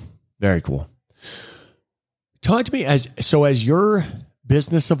very cool. Very cool. Talk to me as your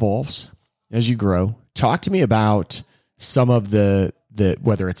business evolves, as you grow, talk to me about some of the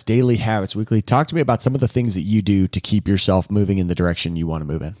whether it's daily habits, weekly. Talk to me about some of the things that you do to keep yourself moving in the direction you want to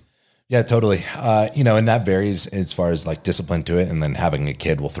move in. Yeah, totally. And that varies as far as like discipline to it. And then having a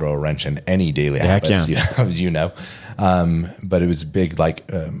kid will throw a wrench in any daily habits, as you know. But it was big,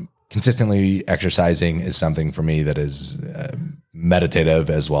 consistently exercising is something for me that is meditative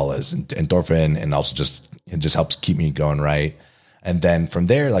as well as endorphin, and also it just helps keep me going right. And then from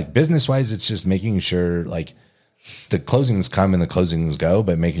there, like business wise, it's just making sure like the closings come and the closings go,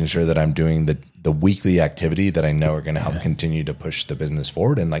 but making sure that I'm doing the weekly activity that I know are going to help continue to push the business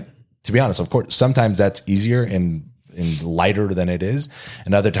forward. And like, to be honest, of course, sometimes that's easier and lighter than it is.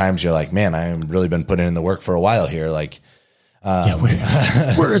 And other times you're like, man, I haven't really been putting in the work for a while here. Like,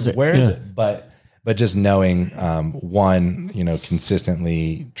 where is it? Where is it? But just knowing, one,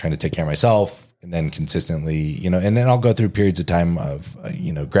 consistently trying to take care of myself, and then consistently, and then I'll go through periods of time of,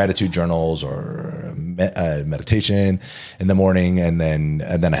 gratitude journals or meditation in the morning. And then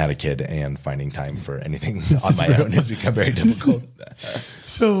I had a kid, and finding time for anything on my own has become very difficult.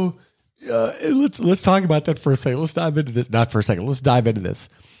 So let's talk about that for a second. Let's dive into this. Not for a second. Let's dive into this.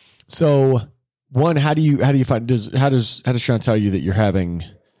 So one, how do you find, how does Sean tell you that you're having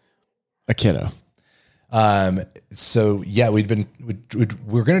a kiddo? So yeah, we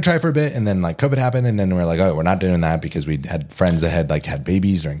were going to try for a bit, and then like COVID happened, and then we're like, oh, we're not doing that because we had friends that had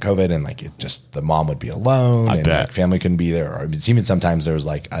babies during COVID, and like the mom would be alone, and like family couldn't be there, or even sometimes there was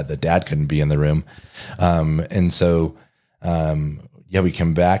like the dad couldn't be in the room. And so, we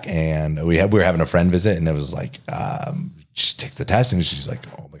come back, and we were having a friend visit, and it was like, she takes the test, and she's like,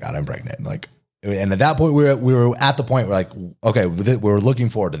 oh my God, I'm pregnant. And at that point, we were at the point where like, okay, we're looking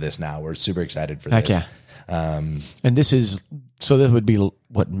forward to this now. We're super excited for this. Yeah. And this would be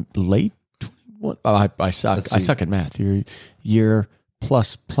what, late? What? Oh, I suck. I suck at math. You're year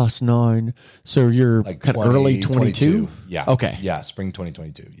plus 9. So you're like kind of early 22. Yeah. Okay. Yeah. Spring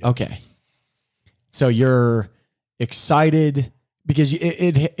 2022. Yeah. Okay. So you're excited because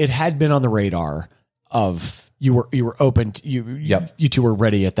it had been on the radar of you were open to, you two were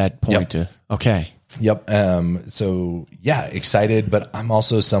ready at that point to, okay. Yep. So yeah, excited, but I'm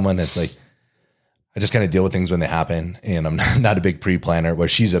also someone that's like, I just kind of deal with things when they happen, and I'm not a big pre-planner, where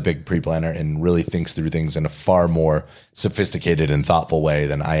she's a big pre-planner and really thinks through things in a far more sophisticated and thoughtful way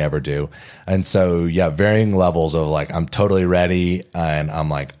than I ever do. And so, yeah, varying levels of like, I'm totally ready, and I'm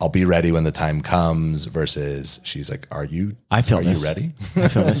like, I'll be ready when the time comes, versus she's like, are you ready? I feel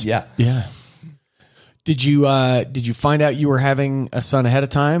this. Yeah. Yeah. Did you find out you were having a son ahead of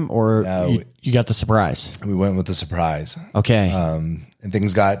time, or you got the surprise? We went with the surprise. Okay. And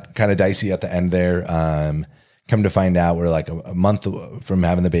things got kind of dicey at the end there. Come to find out, we're like a month from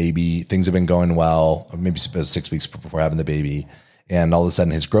having the baby. Things have been going well, or maybe 6 weeks before having the baby. And all of a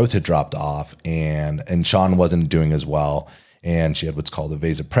sudden his growth had dropped off, and Sean wasn't doing as well. And she had what's called a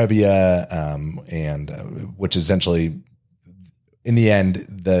vasoprevia, which essentially, in the end,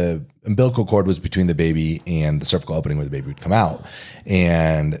 the umbilical cord was between the baby and the cervical opening where the baby would come out.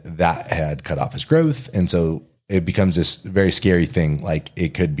 And that had cut off his growth. And so it becomes this very scary thing. Like,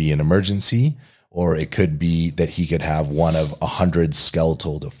 it could be an emergency, or it could be that he could have one of 100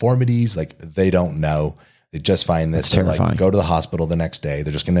 skeletal deformities. Like, they don't know. They just find this. They're like, go to the hospital the next day.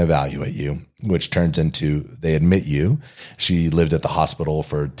 They're just going to evaluate you, which turns into, they admit you. She lived at the hospital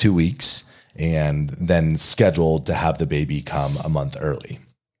for 2 weeks, and then scheduled to have the baby come a month early.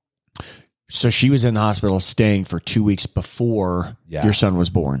 So she was in the hospital staying for 2 weeks before your son was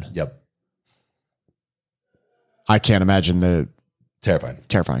born. Yep. I can't imagine the terrifying.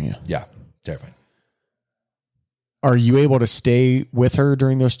 You. Yeah. Terrifying. Are you able to stay with her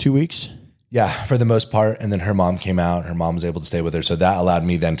during those 2 weeks? Yeah, for the most part. And then her mom came out. Her mom was able to stay with her. So that allowed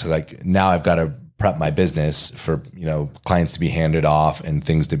me then to like, now I've got to prep my business for, clients to be handed off and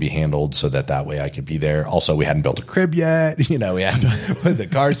things to be handled so that way I could be there. Also, we hadn't built a crib yet. We hadn't put the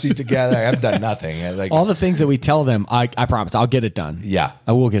car seat together. I've done nothing. Like, all the things that we tell them, I promise I'll get it done. Yeah.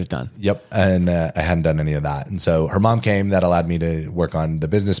 I will get it done. Yep. And I hadn't done any of that. And so her mom came. That allowed me to work on the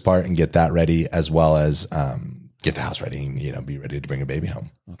business part and get that ready, as well as get the house ready and, be ready to bring a baby home.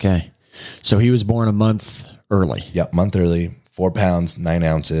 Okay. So he was born a month early. Yep. Month early, 4 pounds, 9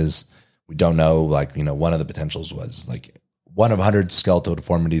 ounces. We don't know, one of the potentials was like one of 100 skeletal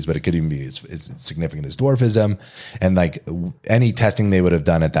deformities, but it could even be as significant as dwarfism. And like any testing they would have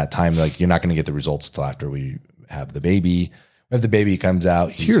done at that time, like, you're not going to get the results till after we have the baby. If the baby comes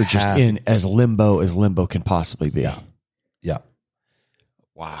out, you're just in as limbo can possibly be. Yeah. Yeah.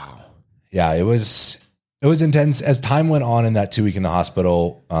 Wow. Yeah. It was intense. As time went on in that 2 week in the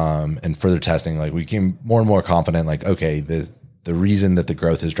hospital, and further testing, like, we became more and more confident, like, okay, the reason that the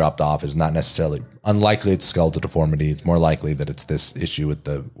growth has dropped off is not necessarily unlikely it's skeletal deformity. It's more likely that it's this issue with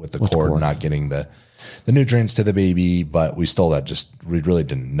the cord not getting the nutrients to the baby, but we really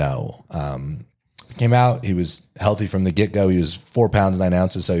didn't know. Came out, he was healthy from the get-go. He was 4 pounds 9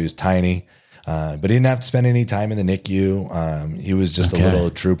 ounces, so he was tiny, but he didn't have to spend any time in the NICU. He was just a little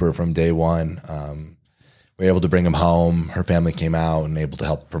trooper from day one. We were able to bring him home. Her family came out and able to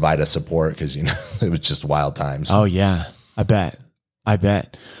help provide us support because, it was just wild times. Oh yeah, I bet.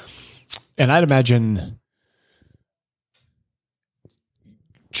 And I'd imagine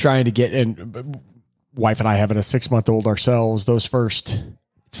trying to get in. Wife and I having a 6-month-old ourselves.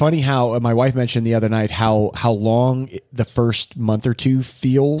 It's funny how my wife mentioned the other night how long the first month or two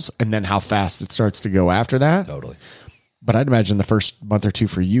feels, and then how fast it starts to go after that. Totally. But I'd imagine the first month or two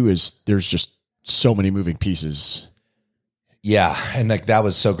for you there's just so many moving pieces. Yeah, and that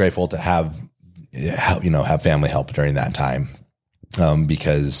was so grateful to have family help during that time,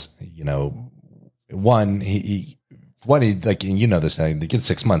 because he this thing, they get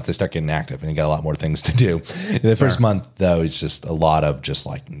 6 months, they start getting active and you got a lot more things to do. The first month though, it's just a lot of just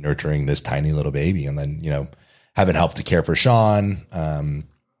like nurturing this tiny little baby. And then, having help to care for Sean,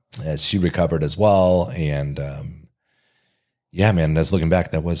 as she recovered as well. And, man, as looking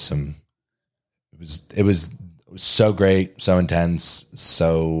back, it was so great, so intense,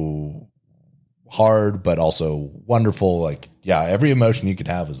 so hard, but also wonderful. Every emotion you could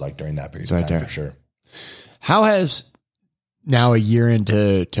have was during that period of time for sure. How has now a year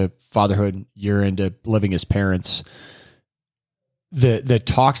into fatherhood, year into living as parents, the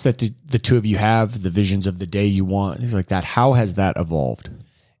talks that the two of you have, the visions of the day you want, things like that, how has that evolved?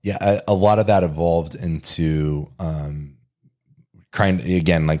 Yeah, a lot of that evolved into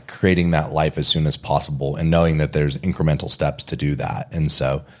creating that life as soon as possible and knowing that there's incremental steps to do that. And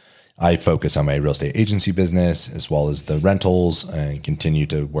so I focus on my real estate agency business as well as the rentals and continue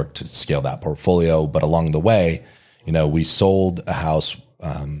to work to scale that portfolio. But along the way, we sold a house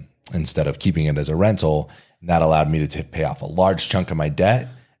instead of keeping it as a rental. And that allowed me to pay off a large chunk of my debt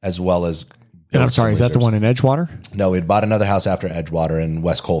as well as. And I'm sorry, is that the one in Edgewater? No, we had bought another house after Edgewater in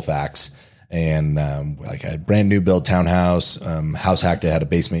West Colfax. And I had a brand new build townhouse, house hacked. It had a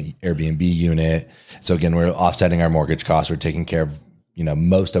basement Airbnb unit. So again, we're offsetting our mortgage costs. We're taking care of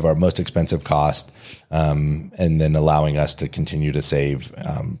most of our most expensive cost, and then allowing us to continue to save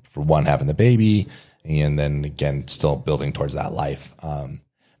for one, having the baby, and then again, still building towards that life. But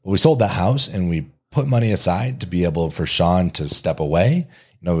we sold that house and we put money aside to be able for Sean to step away.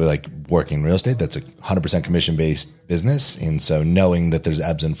 We're working real estate. That's a 100% commission based business. And so knowing that there's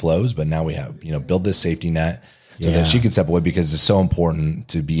ebbs and flows, but now we have, build this safety net so that she can step away because it's so important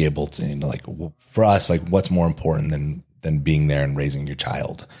to be able to, for us, what's more important than being there and raising your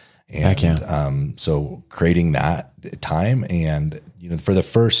child. And so creating that time and, for the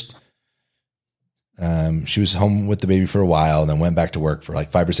first, she was home with the baby for a while and then went back to work for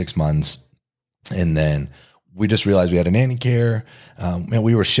 5 or 6 months. And then we just realized we had a nanny care.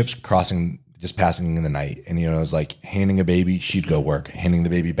 We were ships crossing, just passing in the night. And, it was handing a baby, she'd go work, handing the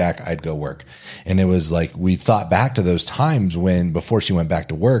baby back, I'd go work. And it was we thought back to those times before she went back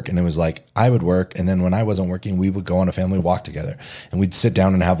to work. And it was I would work. And then when I wasn't working, we would go on a family walk together and we'd sit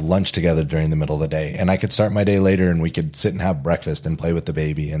down and have lunch together during the middle of the day. And I could start my day later and we could sit and have breakfast and play with the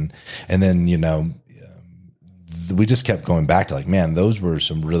baby. And then, we just kept going back to man, those were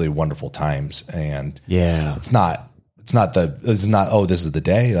some really wonderful times. And it's not, this is the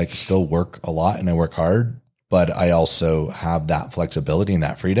day. I still work a lot and I work hard, but I also have that flexibility and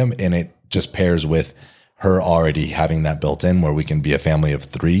that freedom. And it just pairs with her already having that built in where we can be a family of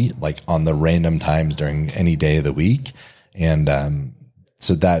 3, on the random times during any day of the week. And,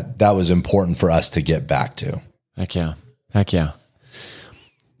 so that was important for us to get back to. Heck yeah.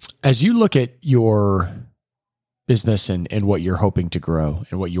 As you look at your business and what you're hoping to grow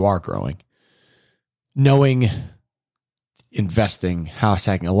and what you are growing, knowing investing, house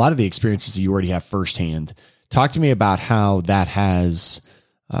hacking, a lot of the experiences that you already have firsthand, talk to me about how that has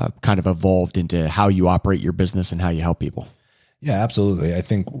kind of evolved into how you operate your business and how you help people. Yeah, absolutely. I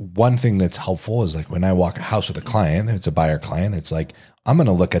think one thing that's helpful is when I walk a house with a client, it's a buyer client, it's I'm going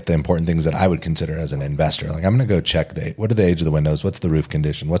to look at the important things that I would consider as an investor. I'm going to go check what are the age of the windows? What's the roof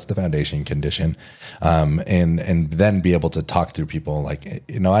condition? What's the foundation condition? And then be able to talk to people.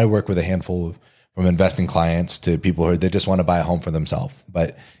 I work with a handful from investing clients to people who they just want to buy a home for themselves.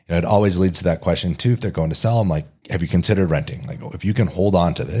 But it always leads to that question too. If they're going to sell, I'm have you considered renting? If you can hold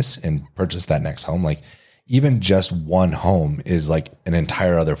on to this and purchase that next home, even just one home is like an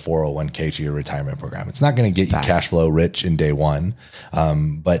entire other 401k to your retirement program. It's not going to get you cash flow rich in day one.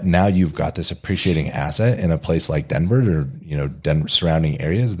 But now you've got this appreciating asset in a place like Denver or, Denver surrounding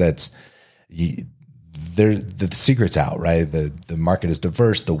areas. The secret's out, right? The market is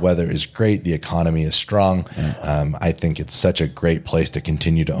diverse. The weather is great. The economy is strong. I think it's such a great place to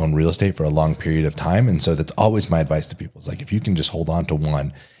continue to own real estate for a long period of time. And so that's always my advice to people. It's like, if you can just hold on to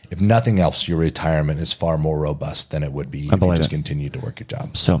one, if nothing else, your retirement is far more robust than it would be if you just continued to work your job.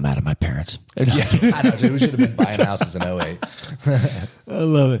 I'm so mad at my parents. Yeah, I know, dude. We should have been buying houses in 08. I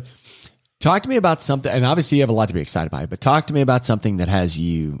love it. Talk to me about something, and obviously you have a lot to be excited by, but talk to me about something that has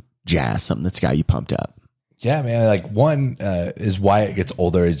you jazzed, something that's got you pumped up. Yeah, man. Like one is Wyatt gets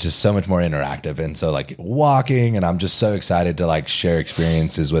older. It's just so much more interactive. And so like walking, and I'm just so excited to like share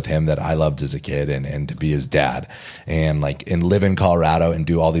experiences with him that I loved as a kid and to be his dad and live in Colorado and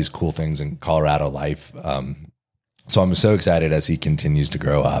do all these cool things in Colorado life. So I'm so excited as he continues to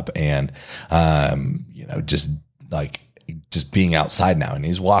grow up and, just being outside now, and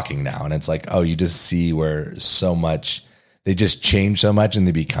he's walking now. And it's like, oh, you just see where so much they just change so much and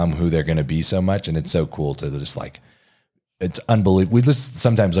they become who they're going to be so much. And it's so cool to just it's unbelievable. We just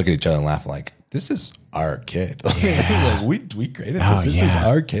sometimes look at each other and laugh like, this is our kid. Yeah. we created this. This is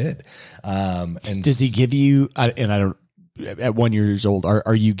our kid. And does he give you, and I don't, at 1 year old,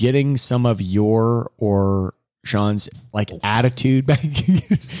 are you getting some of your or Sean's attitude back?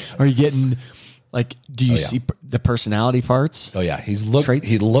 Are you getting do you see the personality parts? Oh yeah. He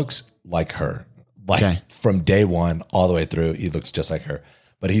looks like her. From day one all the way through, he looks just like her.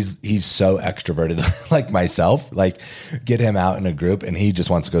 But he's so extroverted, like myself. Get him out in a group, and he just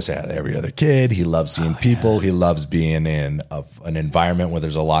wants to go say hi to every other kid. He loves seeing people. He loves being in an environment where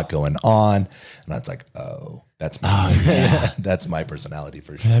there's a lot going on. And that's like, oh, that's me. That's my personality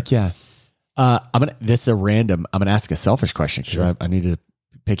for sure. Heck yeah. This is a random. I'm gonna ask a selfish question because I need to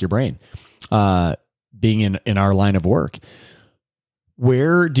pick your brain. Being in our line of work.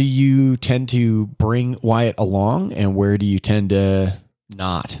 Where do you tend to bring Wyatt along, and where do you tend to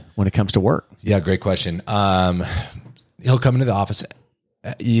not when it comes to work? Yeah, great question. He'll come into the office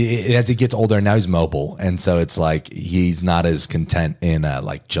as he gets older. Now he's mobile, and so it's like he's not as content in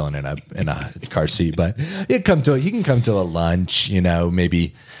chilling in a car seat. But he can come to a lunch.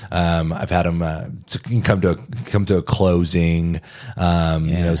 Maybe I've had him come to a closing.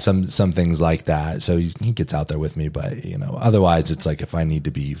 Some things like that. So he gets out there with me. But otherwise, it's like if I need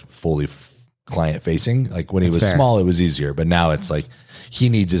to be fully client facing, when he was small, it was easier. But now it's like he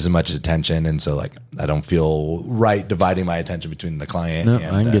needs as much attention, and so I don't feel right dividing my attention between the client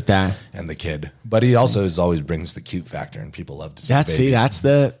I can get that, and the kid. But he also always brings the cute factor, and people love to see. That's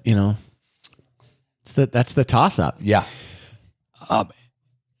the that's the toss up. Yeah.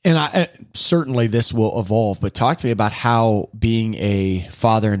 And I certainly this will evolve, but talk to me about how being a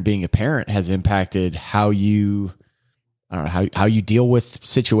father and being a parent has impacted how you, I don't know, how you deal with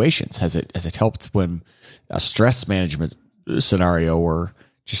situations. Has it helped when a stress management scenario, or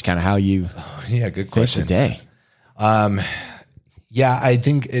just kind of how you good question. The day? I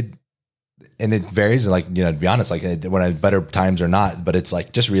think it varies, to be honest, when I have better times or not, but it's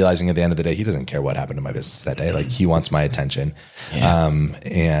just realizing at the end of the day, he doesn't care what happened to my business that day. He wants my attention. That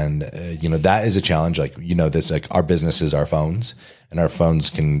is a challenge. Our business is our phones, and our phones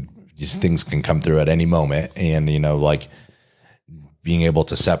things can come through at any moment. And, being able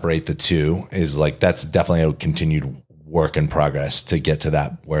to separate the two is that's definitely a continued work in progress to get to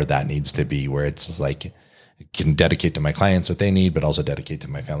that, where that needs to be, where it's can dedicate to my clients what they need, but also dedicate to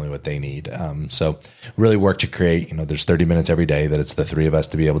my family what they need. So really work to create, there's 30 minutes every day that it's the three of us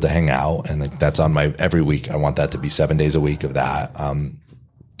to be able to hang out. And that's on every week. I want that to be 7 days a week of that.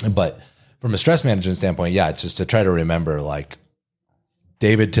 But from a stress management standpoint, it's just to try to remember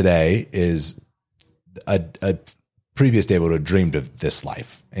David today is a previous David would have dreamed of this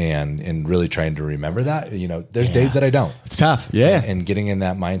life, and really trying to remember that. There's days that I don't. It's tough. Yeah. And getting in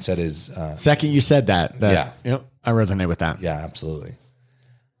that mindset is second you said that I resonate with that. Yeah, absolutely.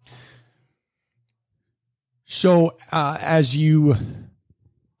 So as you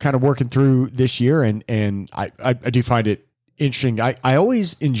kind of working through this year, and I do find it interesting. I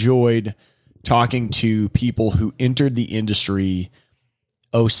always enjoyed talking to people who entered the industry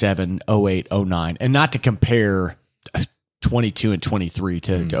 07, 08, 09, and not to compare 22 and 23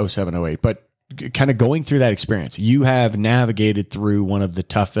 to 07, 08, but kind of going through that experience. You have navigated through one of the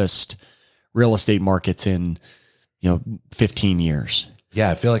toughest real estate markets in, 15 years. Yeah.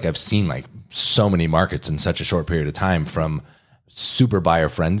 I feel like I've seen so many markets in such a short period of time, from super buyer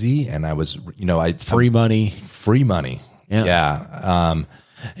frenzy. And I was, free money. Yeah.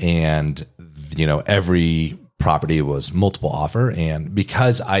 And every property was multiple offer. And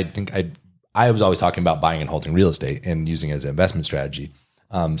because I was always talking about buying and holding real estate and using it as an investment strategy.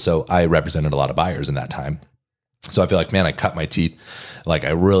 So I represented a lot of buyers in that time. So I feel like, man, I cut my teeth. Like I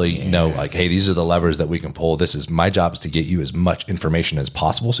really know, like, hey, these are the levers that we can pull. This is my job, is to get you as much information as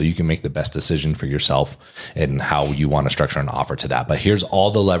possible so you can make the best decision for yourself and how you want to structure an offer to that. But here's all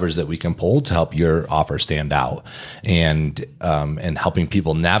the levers that we can pull to help your offer stand out, and helping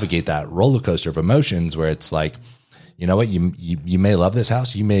people navigate that roller coaster of emotions where it's like, you know what, you may love this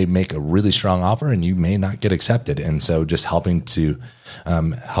house, you may make a really strong offer, and you may not get accepted. And so just helping to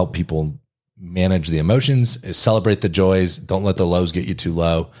help people manage the emotions, celebrate the joys, don't let the lows get you too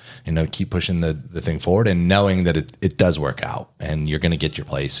low, keep pushing the thing forward, and knowing that it does work out and you're going to get your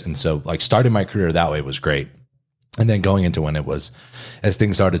place. And so like starting my career that way was great. And then going into when it was, as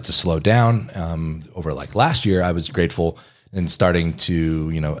things started to slow down over like last year, I was grateful and starting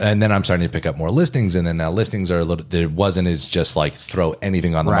to, and then I'm starting to pick up more listings. And then now listings are there wasn't as just like throw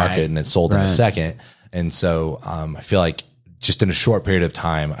anything on the market and it sold in a second. And so I feel like just in a short period of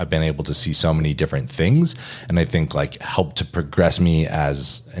time, I've been able to see so many different things. And I think like help to progress me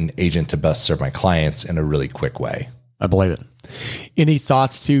as an agent to best serve my clients in a really quick way. I believe it. Any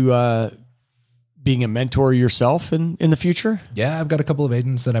thoughts to being a mentor yourself in the future? Yeah, I've got a couple of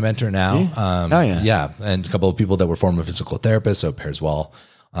agents that I mentor now. Yeah. And a couple of people that were former physical therapists, so it pairs well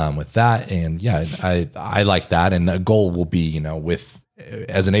with that. And yeah, I like that. And the goal will be,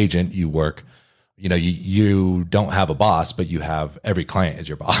 as an agent, you work, you don't have a boss, but you have every client as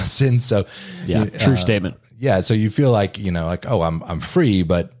your boss. And so, true statement. Yeah. So you feel like, oh, I'm free,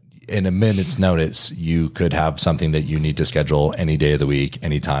 but in a minute's notice, you could have something that you need to schedule any day of the week,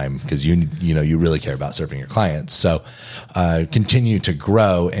 anytime, because you really care about serving your clients. So continue to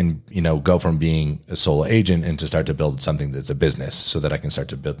grow and, go from being a solo agent and to start to build something that's a business so that I can start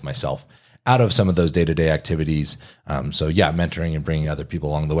to build myself out of some of those day-to-day activities. So yeah, mentoring and bringing other people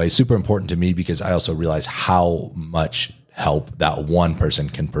along the way, super important to me, because I also realize how much help that one person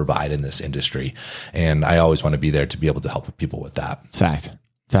can provide in this industry. And I always want to be there to be able to help people with that.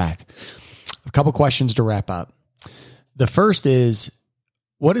 Fact. A couple questions to wrap up. The first is,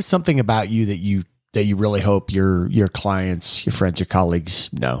 what is something about you that you really hope your clients, your friends, your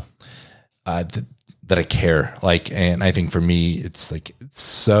colleagues know? That I care. And I think for me, it's like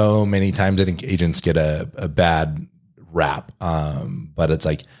so many times I think agents get a bad rap. But it's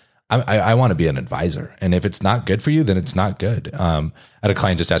like, I want to be an advisor. And if it's not good for you, then it's not good. I had a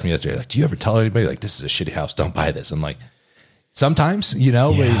client just asked me yesterday, like, do you ever tell anybody like, this is a shitty house, don't buy this? I'm like, sometimes,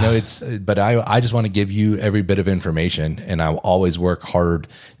 but I just want to give you every bit of information, and I'll always work hard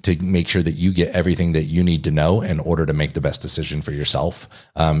to make sure that you get everything that you need to know in order to make the best decision for yourself.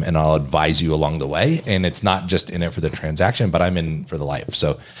 And I'll advise you along the way. And it's not just in it for the transaction, but I'm in for the life.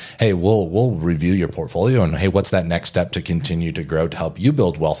 So, hey, we'll review your portfolio, and hey, what's that next step to continue to grow to help you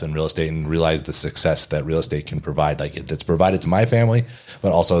build wealth in real estate and realize the success that real estate can provide, like that's provided to my family,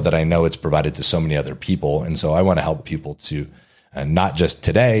 but also that I know it's provided to so many other people. And so I want to help people to not just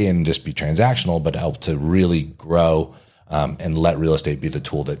today and just be transactional, but help to really grow and let real estate be the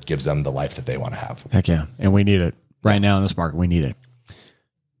tool that gives them the life that they want to have. Heck yeah. And we need it right now in this market. We need it.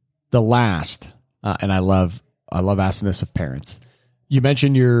 The last, and I love asking this of parents. You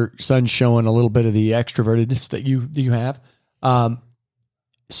mentioned your son showing a little bit of the extrovertedness that you have.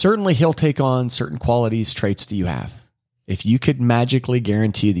 Certainly he'll take on certain qualities, traits that you have. If you could magically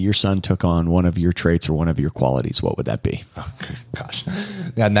guarantee that your son took on one of your traits or one of your qualities, what would that be? Oh, gosh.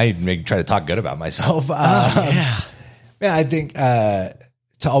 Yeah, now you make try to talk good about myself. Yeah, I think to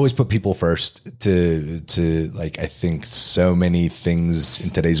always put people first, to like, I think so many things in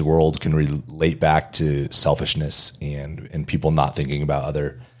today's world can relate back to selfishness and people not thinking about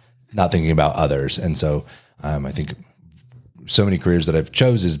others. And so I think so many careers that I've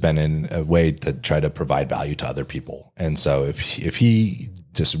chose has been in a way to try to provide value to other people. And so if he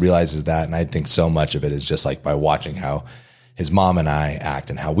just realizes that, and I think so much of it is just like by watching how his mom and I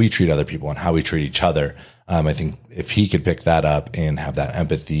act and how we treat other people and how we treat each other. I think if he could pick that up and have that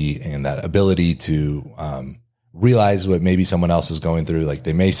empathy and that ability to realize what maybe someone else is going through, like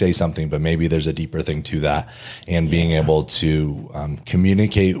they may say something, but maybe there's a deeper thing to that, and being able to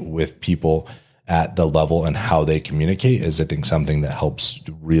communicate with people at the level and how they communicate is, I think, something that helps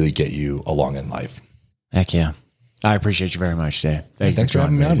really get you along in life. Heck yeah. I appreciate you very much, Dave. Thanks for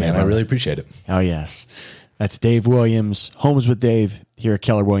having me on, man. I really appreciate it. Oh, yes. That's Dave Williams, Homes with Dave here at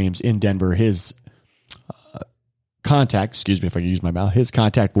Keller Williams in Denver. His contact, excuse me if I can use my mouth, his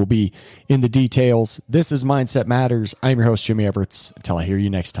contact will be in the details. This is Mindset Matters. I'm your host, Jimmy Everett. Until I hear you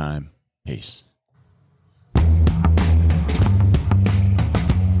next time, peace.